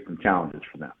create some challenges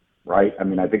for them, right? I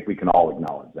mean, I think we can all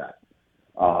acknowledge that.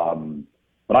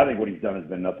 But I think what he's done has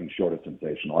been nothing short of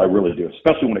sensational. I really do,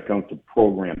 especially when it comes to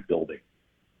program building.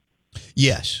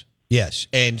 Yes.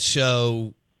 And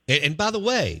so, and by the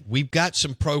way, we've got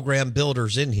some program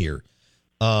builders in here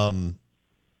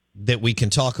that we can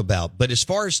talk about. But as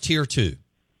far as Tier 2,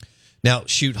 now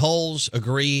shoot holes,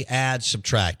 agree, add,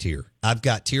 subtract here. I've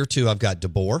got Tier 2, I've got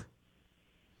DeBoer.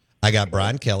 I got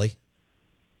Brian Kelly.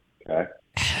 Okay.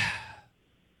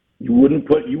 You wouldn't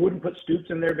put Stoops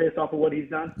in there based off of what he's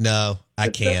done? No, I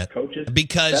can't. Coaches?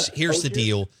 Because here's the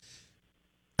deal.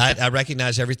 I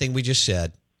recognize everything we just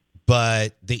said,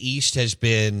 but the East has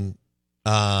been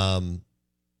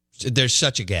there's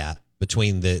such a gap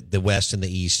between the West and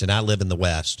the East, and I live in the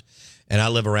West, and I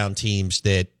live around teams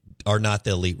that are not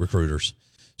the elite recruiters.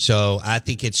 So I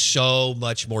think it's so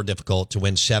much more difficult to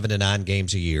win 7 to 9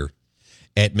 games a year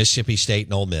at Mississippi State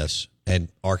and Ole Miss and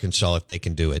Arkansas if they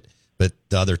can do it. But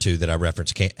the other two that I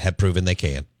referenced have proven they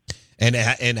can, and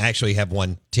actually have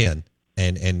won 10,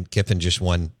 and Kiffin just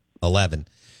won 11.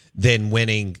 Than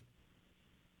winning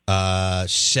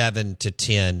 7 to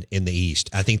 10 in the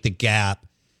East. I think the gap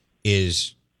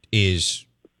is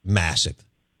massive.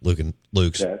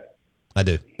 Luke's. Okay. I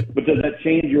do. But does that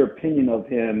change your opinion of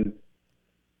him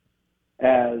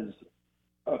as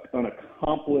an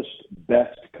accomplished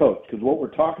best coach? Because what we're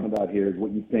talking about here is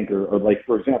what you think are like,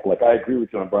 for example, like I agree with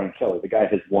you on Brian Kelly. The guy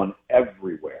has won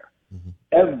everywhere. Mm-hmm.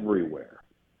 Everywhere.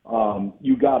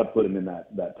 You got to put him in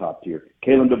that top tier.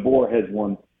 Kalen DeBoer has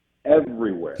won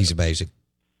everywhere. He's amazing.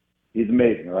 He's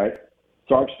amazing, all right?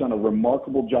 Sark's done a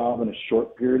remarkable job in a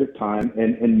short period of time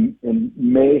and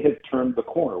may have turned the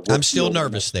corner. I'm still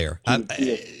nervous there. I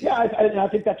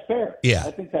think that's fair. Yeah.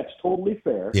 I think that's totally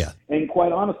fair. Yeah. And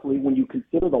quite honestly, when you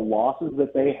consider the losses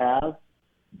that they have,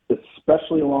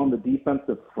 especially along the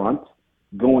defensive front,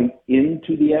 going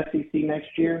into the SEC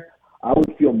next year, I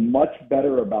would feel much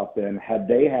better about them had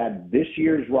they had this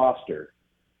year's roster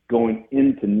going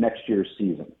into next year's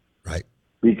season. Right.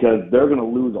 Because they're going to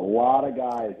lose a lot of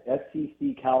guys,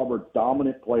 SEC caliber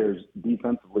dominant players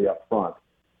defensively up front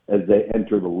as they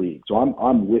enter the league. So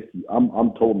I'm with you.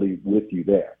 I'm totally with you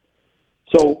there.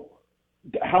 So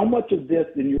how much of this,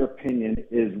 in your opinion,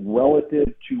 is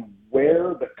relative to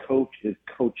where the coach is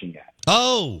coaching at?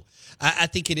 Oh, I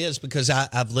think it is because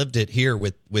I've lived it here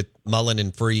with Mullen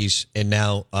and Freeze and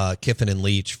now Kiffin and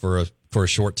Leach for a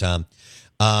short time.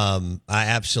 I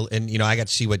absolutely, and I got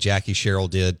to see what Jackie Sherrill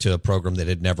did to a program that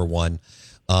had never won,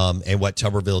 and what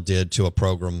Tuberville did to a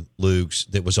program, Lugs,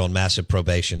 that was on massive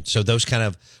probation. So those kind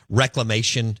of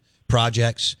reclamation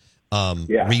projects,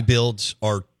 rebuilds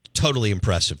are totally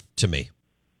impressive to me.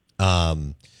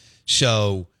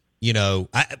 So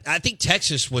I think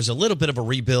Texas was a little bit of a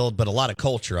rebuild, but a lot of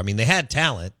culture. I mean, they had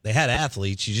talent, they had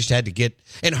athletes. You just had to get.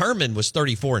 And Herman was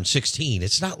 34-16.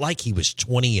 It's not like he was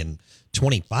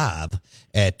 20-25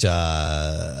 at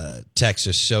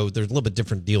Texas. So there's a little bit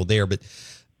different deal there.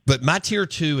 But my tier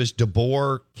 2 is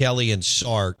DeBoer, Kelly, and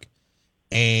Sark.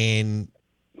 And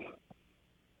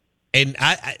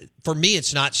I for me,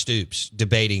 it's not Stoops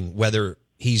debating whether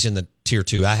he's in the tier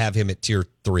 2. I have him at tier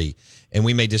 3, and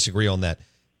we may disagree on that.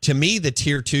 To me, the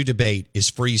tier 2 debate is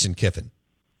Freeze and Kiffin.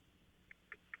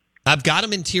 I've got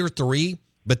him in tier 3,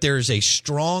 but there is a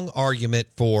strong argument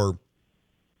for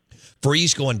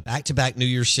Freeze going back-to-back New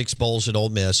Year's Six Bowls at Ole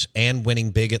Miss and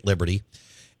winning big at Liberty,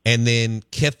 and then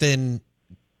Kiffin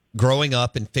growing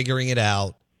up and figuring it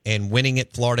out and winning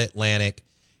at Florida Atlantic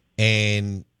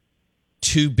and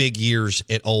 2 big years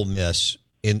at Ole Miss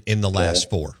in the last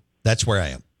 4. That's where I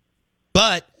am.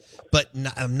 But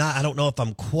I'm not. I don't know if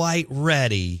I'm quite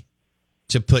ready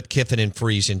to put Kiffin and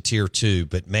Freeze in tier 2.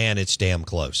 But man, it's damn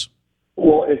close.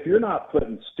 Well, if you're not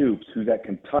putting Stoops, who's at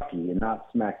Kentucky, and not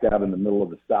smack dab in the middle of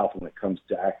the South when it comes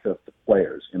to access to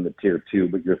players in the tier 2,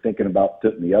 but you're thinking about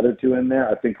putting the other 2 in there,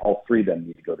 I think all 3 then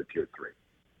need to go to tier 3.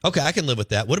 Okay, I can live with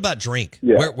that. What about Drink?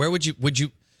 Yeah. Where would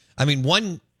you? I mean,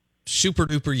 one super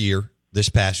duper year this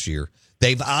past year.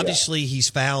 They've obviously he's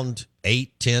found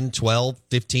 8, 10, 12,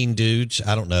 15 dudes.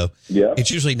 I don't know. Yeah.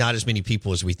 It's usually not as many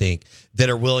people as we think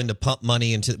that are willing to pump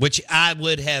money into, which I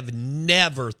would have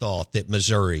never thought that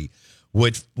Missouri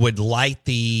would light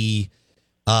the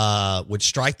would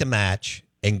strike the match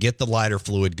and get the lighter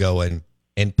fluid going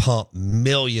and pump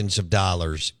millions of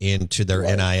dollars into their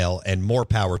NIL, and more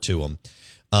power to them.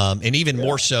 And even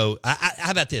more so,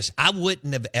 how about this? I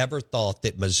wouldn't have ever thought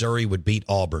that Missouri would beat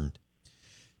Auburn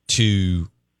to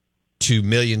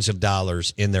millions of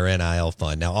dollars in their NIL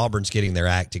fund. Now Auburn's getting their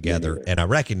act together, and I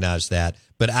recognize that,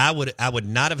 but I would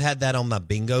not have had that on my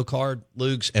bingo card,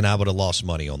 Lugs, and I would have lost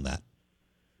money on that.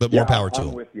 But more power to them.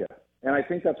 I'm with you. And I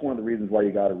think that's one of the reasons why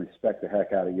you got to respect the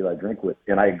heck out of Eli Drinkwitz.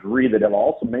 And I agree that it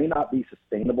also may not be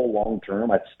sustainable long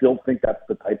term. I still think that's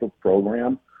the type of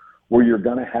program where you're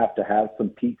going to have some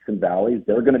peaks and valleys.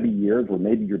 There are going to be years where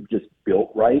maybe you're just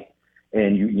built right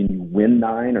and you win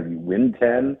 9 or you win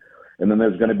 10. And then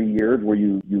there's going to be years where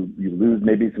you lose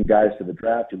maybe some guys to the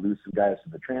draft, you lose some guys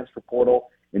to the transfer portal,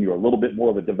 and you're a little bit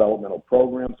more of a developmental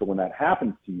program. So when that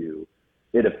happens to you,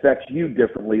 it affects you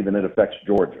differently than it affects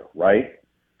Georgia, right?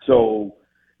 So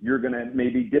you're going to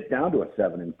maybe dip down to a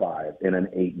 7-5 and an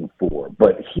 8-4.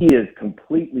 But he is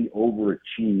completely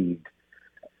overachieved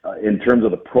in terms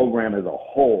of the program as a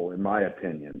whole, in my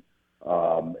opinion,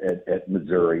 at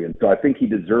Missouri. And so I think he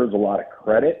deserves a lot of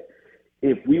credit.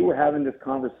 If we were having this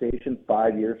conversation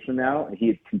 5 years from now and he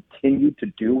had continued to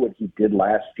do what he did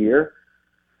last year,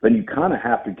 then you kind of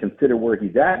have to consider where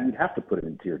he's at. You'd have to put him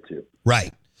in tier 2.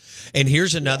 Right. And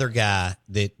here's another guy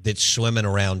that's swimming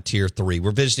around tier 3.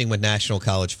 We're visiting with National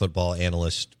College Football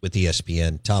analyst with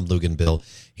ESPN, Tom Luginbill.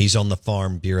 He's on the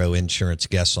Farm Bureau Insurance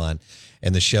guest line,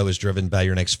 and the show is driven by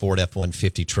your next Ford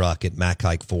F-150 truck at Mack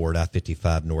Hike Ford,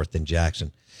 I-55 North in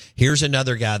Jackson. Here's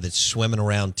another guy that's swimming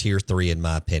around tier 3, in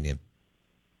my opinion,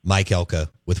 Mike Elko,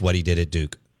 with what he did at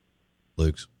Duke.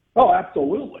 Luke's. Oh,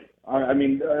 absolutely. I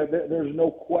mean, there's no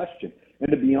question.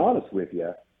 And to be honest with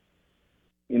you,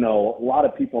 a lot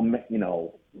of people,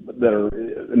 that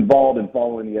are involved in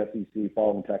following the SEC,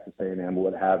 following Texas A&M,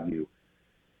 what have you,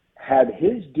 had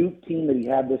his Duke team that he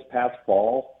had this past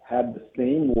fall had the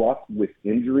same luck with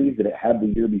injuries that it had the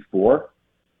year before,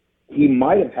 he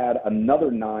might have had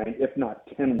another 9, if not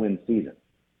 10-win season.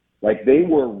 Like, they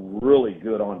were really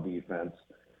good on defense.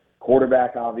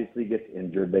 Quarterback obviously gets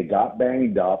injured. They got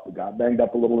banged up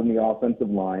a little in the offensive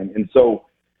line. And so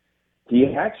he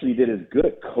actually did as good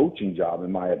a coaching job,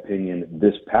 in my opinion,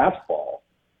 this past fall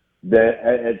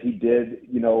as he did,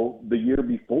 the year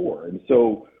before. And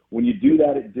so when you do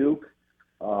that at Duke,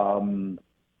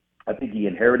 I think he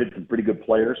inherited some pretty good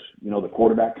players. The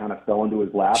quarterback kind of fell into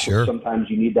his lap. Sure. Sometimes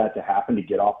you need that to happen to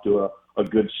get off to a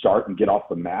good start and get off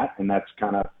the mat. And that's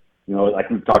kind of, like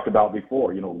we've talked about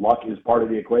before, luck is part of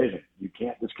the equation. You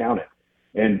can't discount it.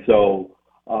 And so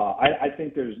I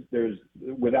think there's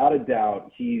without a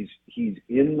doubt, he's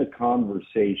in the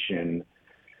conversation,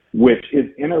 which is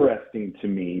interesting to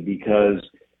me, because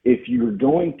if you're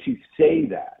going to say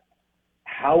that,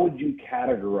 how would you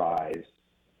categorize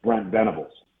Brent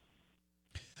Venables?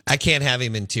 I can't have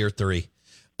him in tier 3.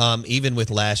 Even with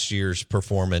last year's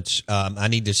performance, I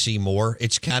need to see more.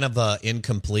 It's kind of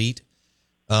incomplete.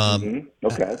 Okay.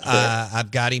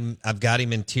 I've got him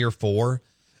in tier 4.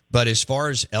 But as far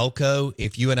as Elko,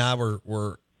 if you and I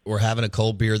were having a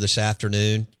cold beer this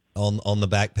afternoon on the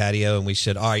back patio, and we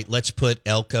said, all right, let's put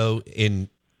Elko in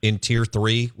tier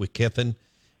 3 with Kiffin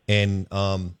and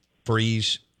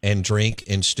Freeze and Drink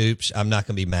and Stoops, I'm not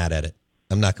going to be mad at it.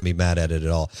 I'm not going to be mad at it at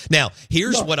all. Now,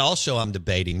 here's what also I'm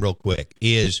debating real quick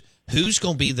is who's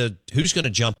going to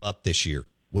jump up this year?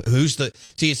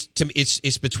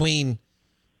 It's between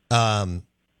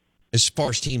as far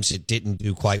as teams that didn't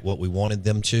do quite what we wanted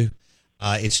them to.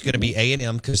 It's going to be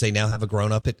A&M because they now have a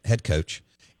grown-up head coach.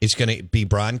 It's going to be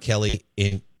Brian Kelly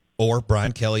in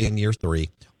year 3,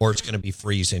 or it's going to be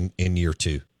Freeze in year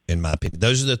 2, in my opinion.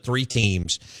 Those are the 3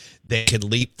 teams that could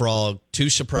leapfrog 2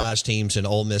 surprise teams in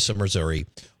Ole Miss and Missouri,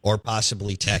 or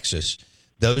possibly Texas.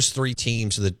 Those 3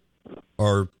 teams that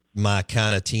are my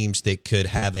kind of teams that could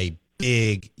have a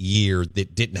big year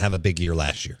that didn't have a big year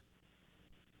last year.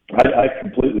 I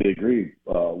completely agree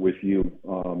with you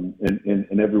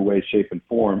in every way, shape, and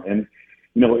form. And,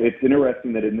 it's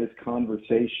interesting that in this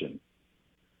conversation,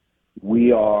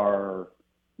 we are,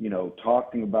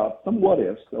 talking about some what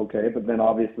ifs, okay, but then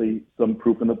obviously some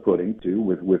proof in the pudding too,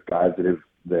 with guys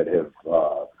that have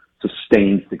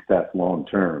sustained success long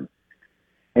term.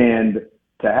 And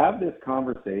to have this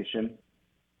conversation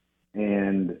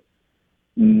and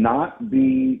not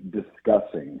be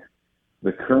discussing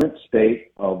the current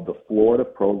state of the Florida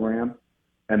program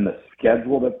and the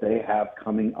schedule that they have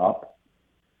coming up,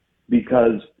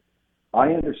 because I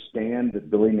understand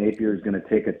that Billy Napier is going to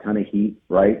take a ton of heat,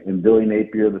 right? And Billy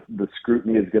Napier, the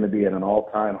scrutiny is going to be at an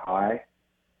all-time high.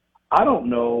 I don't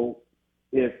know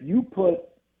if you put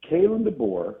Kalen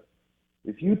DeBoer,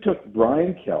 if you took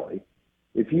Brian Kelly,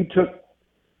 if you took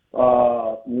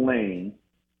Lane,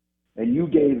 and you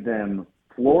gave them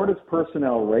Florida's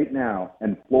personnel right now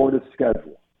and Florida's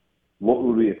schedule, what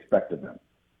would we expect of them?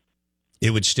 It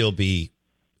would still be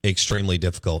extremely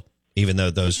difficult, even though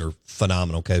those are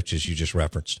phenomenal coaches you just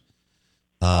referenced.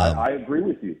 I agree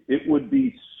with you. It would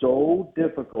be so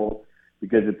difficult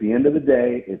because at the end of the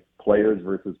day, it's players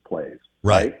versus plays,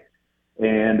 right?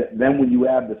 And then when you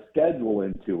add the schedule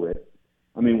into it,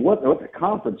 I mean, what the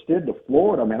conference did to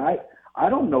Florida, I mean, I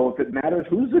don't know if it matters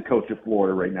who's the coach of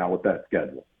Florida right now with that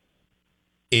schedule.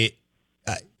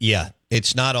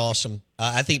 It's not awesome.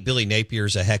 I think Billy Napier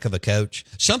is a heck of a coach.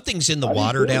 Something's in the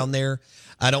water down there.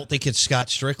 I don't think it's Scott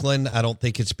Strickland. I don't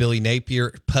think it's Billy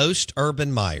Napier. Post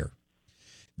Urban Meyer,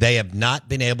 they have not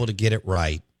been able to get it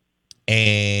right.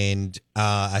 And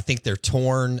I think they're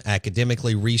torn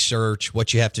academically, research,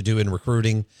 what you have to do in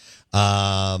recruiting.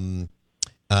 They're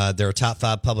a top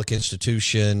 5 public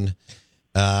institution.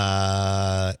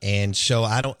 And so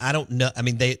I don't know. I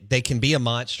mean, they can be a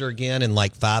monster again in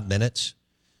like 5 minutes.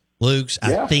 Luke's,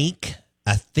 yeah.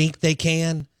 I think they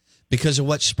can because of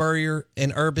what Spurrier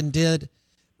and Urban did.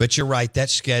 But you're right,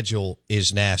 that schedule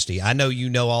is nasty. I know you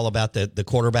know all about the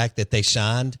quarterback that they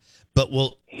signed, But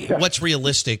what's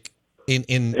realistic in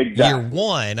Exactly. year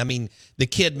one? I mean, the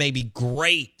kid may be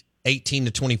great 18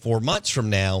 to 24 months from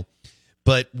now,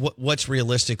 but what's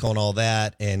realistic on all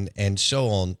that and so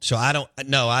on? So I don't.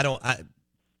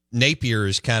 Napier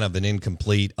is kind of an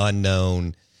incomplete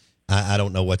unknown. I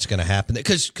don't know what's going to happen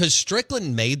because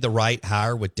Strickland made the right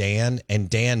hire with Dan, and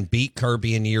Dan beat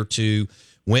Kirby in year 2,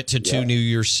 went to 2 New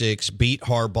Year's 6, beat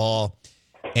Harbaugh,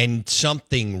 and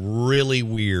something really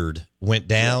weird went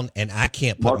down, and I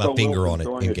can't put Marco my finger Wilson on it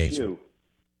throwing in a games. shoe.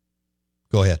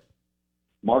 Go ahead.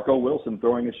 Marco Wilson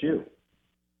throwing a shoe.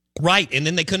 Right, and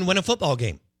then they couldn't win a football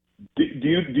game. Do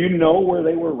you know where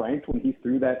they were ranked when he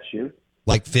threw that shoe?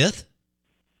 Like 5th?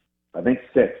 I think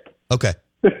 6th. Okay.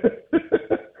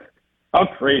 How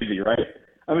crazy, right?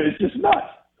 I mean, it's just nuts.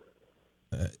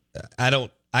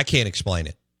 I can't explain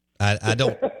it. I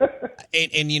don't.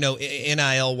 and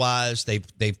NIL wise,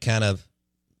 they've kind of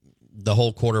the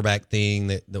whole quarterback thing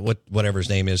whatever his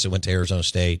name is that went to Arizona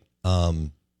State.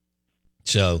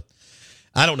 So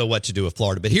I don't know what to do with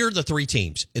Florida, but here are the 3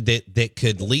 teams that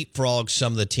could leapfrog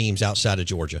some of the teams outside of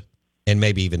Georgia and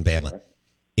maybe even Bama.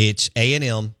 It's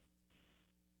A&M,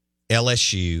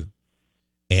 LSU,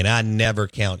 and I never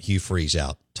count Hugh Freeze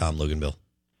out, Tom Luginbill.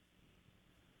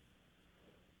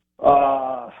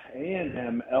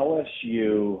 A&M,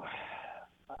 LSU.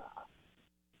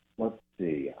 Let's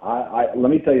see. Let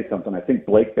me tell you something. I think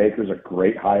Blake Baker's a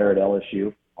great hire at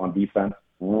LSU on defense.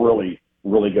 Really,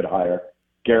 really good hire.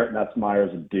 Garrett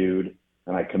Metzmeyer's a dude,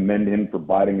 and I commend him for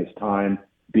biding his time,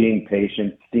 being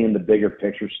patient, seeing the bigger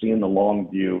picture, seeing the long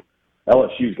view.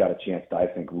 LSU's got a chance to, I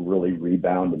think, really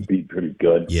rebound and be pretty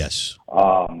good. Yes.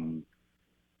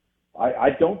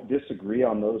 I don't disagree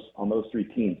on those 3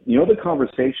 teams. You know, the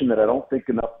conversation that I don't think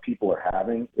enough people are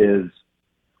having is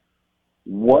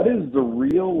what is the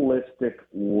realistic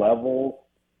level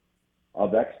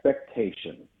of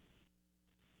expectation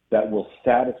that will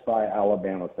satisfy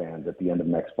Alabama fans at the end of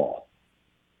next fall?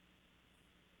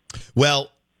 Well,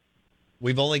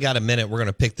 we've only got a minute. We're going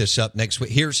to pick this up next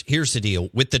week. Here's the deal.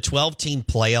 With the 12-team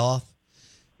playoff,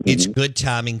 it's good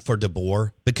timing for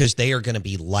DeBoer because they are going to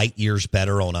be light years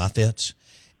better on offense.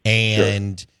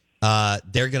 And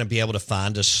they're going to be able to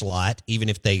find a slot even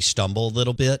if they stumble a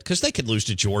little bit because they could lose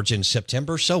to Georgia in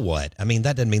September. So what? I mean,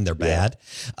 that doesn't mean they're bad.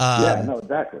 No,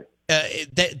 exactly.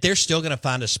 They're still going to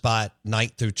find a spot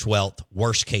 9th through 12th,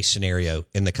 worst case scenario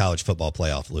in the college football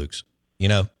playoff, Lukes. You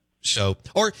know? So,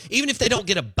 or even if they don't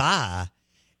get a bye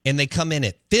and they come in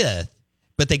at 5th,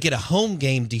 but they get a home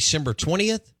game December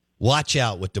 20th, watch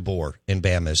out with DeBoer and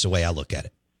Bama is the way I look at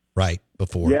it, right?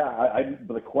 Before. Yeah,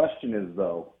 but the question is,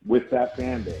 though, with that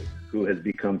fan base who has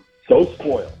become so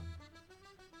spoiled,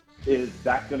 is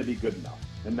that going to be good enough?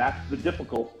 And that's the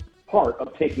difficult part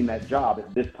of taking that job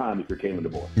at this time if you're Kalen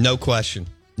DeBoer. No question.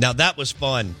 Now, that was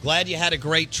fun. Glad you had a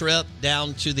great trip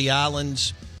down to the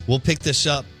islands. We'll pick this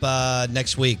up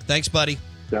next week. Thanks, buddy.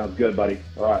 Sounds good, buddy.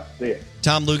 All right, see you.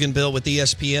 Tom Luginbill with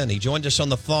ESPN. He joined us on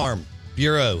the Farm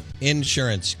Bureau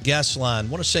Insurance Guest Line.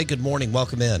 Want to say good morning.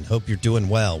 Welcome in. Hope you're doing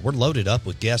well. We're loaded up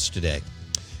with guests today.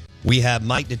 We have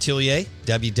Mike Detillier,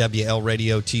 WWL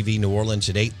Radio TV New Orleans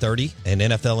at 8:30, and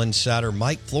NFL insider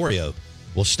Mike Florio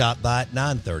will stop by at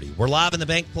 9:30. We're live in the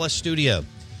Bank Plus studio.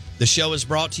 The show is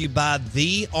brought to you by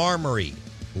The Armory,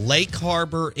 Lake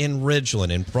Harbor in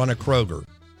Ridgeland in front of Kroger.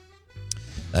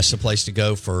 That's the place to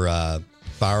go for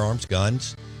firearms,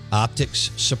 guns,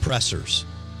 optics, suppressors.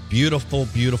 Beautiful,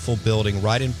 beautiful building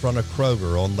right in front of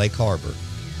Kroger on Lake Harbor.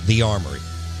 The Armory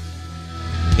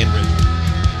in Ridgeland.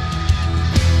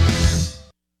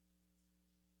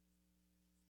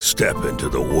 Step into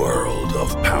the world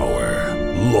of power,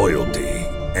 loyalty,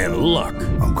 and luck.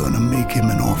 I'm going to make him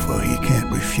an offer he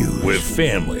can't refuse. With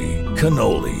family,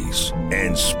 cannolis,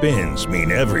 and spins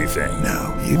mean everything.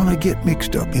 Now, you want to get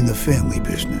mixed up in the family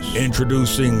business.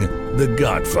 Introducing The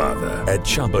Godfather at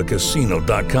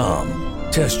ChumbaCasino.com.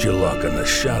 Test your luck in the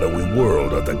shadowy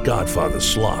world of The Godfather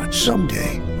slot.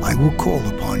 Someday, I will call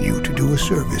upon you to do a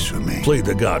service for me. Play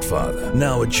The Godfather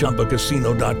now at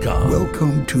ChumbaCasino.com.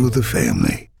 Welcome to the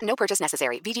family. No purchase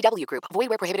necessary. VGW Group. Void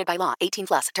where prohibited by law.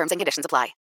 18+. Terms and conditions apply.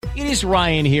 It is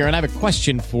Ryan here, and I have a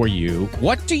question for you.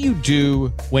 What do you do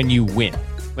when you win?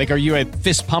 Like, are you a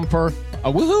fist pumper,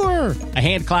 a woohooer, a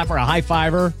hand clapper, a high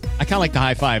fiver? I kind of like the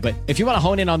high five, but if you want to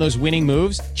hone in on those winning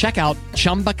moves, check out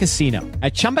Chumba Casino.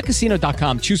 At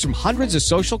ChumbaCasino.com, choose from hundreds of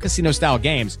social casino-style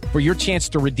games for your chance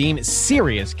to redeem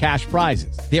serious cash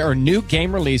prizes. There are new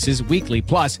game releases weekly,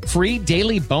 plus free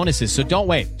daily bonuses. So don't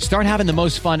wait. Start having the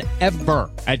most fun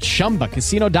ever at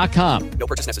ChumbaCasino.com. No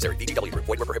purchase necessary. VGW Group.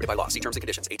 Void where prohibited by law. See terms and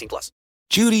conditions. 18+.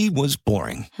 Judy was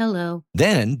boring. Hello.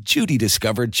 Then Judy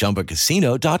discovered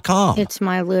ChumbaCasino.com. It's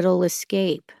my little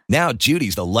escape. Now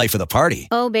Judy's the life of the party.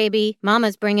 Oh, baby,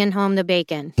 mama's bringing home the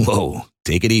bacon. Whoa,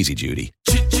 take it easy, Judy.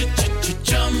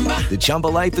 The Chumba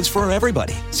life is for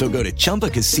everybody. So go to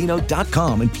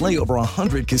ChumbaCasino.com and play over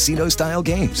 100 casino-style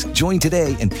games. Join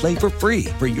today and play for free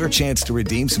for your chance to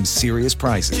redeem some serious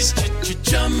prizes.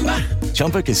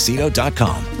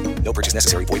 ChumbaCasino.com. No purchase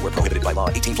necessary. Void where prohibited by law.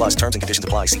 18 plus terms and conditions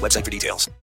apply. See website for details.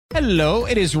 Hello,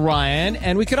 it is Ryan,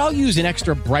 and we could all use an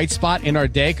extra bright spot in our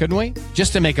day, couldn't we?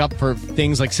 Just to make up for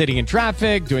things like sitting in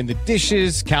traffic, doing the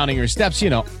dishes, counting your steps,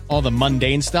 all the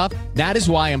mundane stuff. That is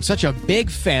why I'm such a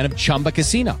big fan of Chumba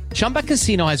Casino. Chumba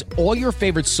Casino has all your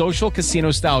favorite social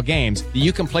casino-style games that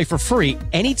you can play for free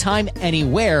anytime,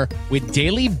 anywhere with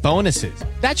daily bonuses.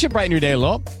 That should brighten your day a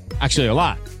little. Actually, a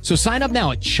lot. So sign up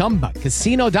now at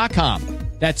ChumbaCasino.com.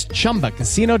 That's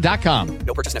ChumbaCasino.com.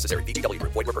 No purchase necessary. VGW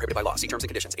Group. Void where prohibited by law. See terms and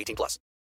conditions. 18 plus.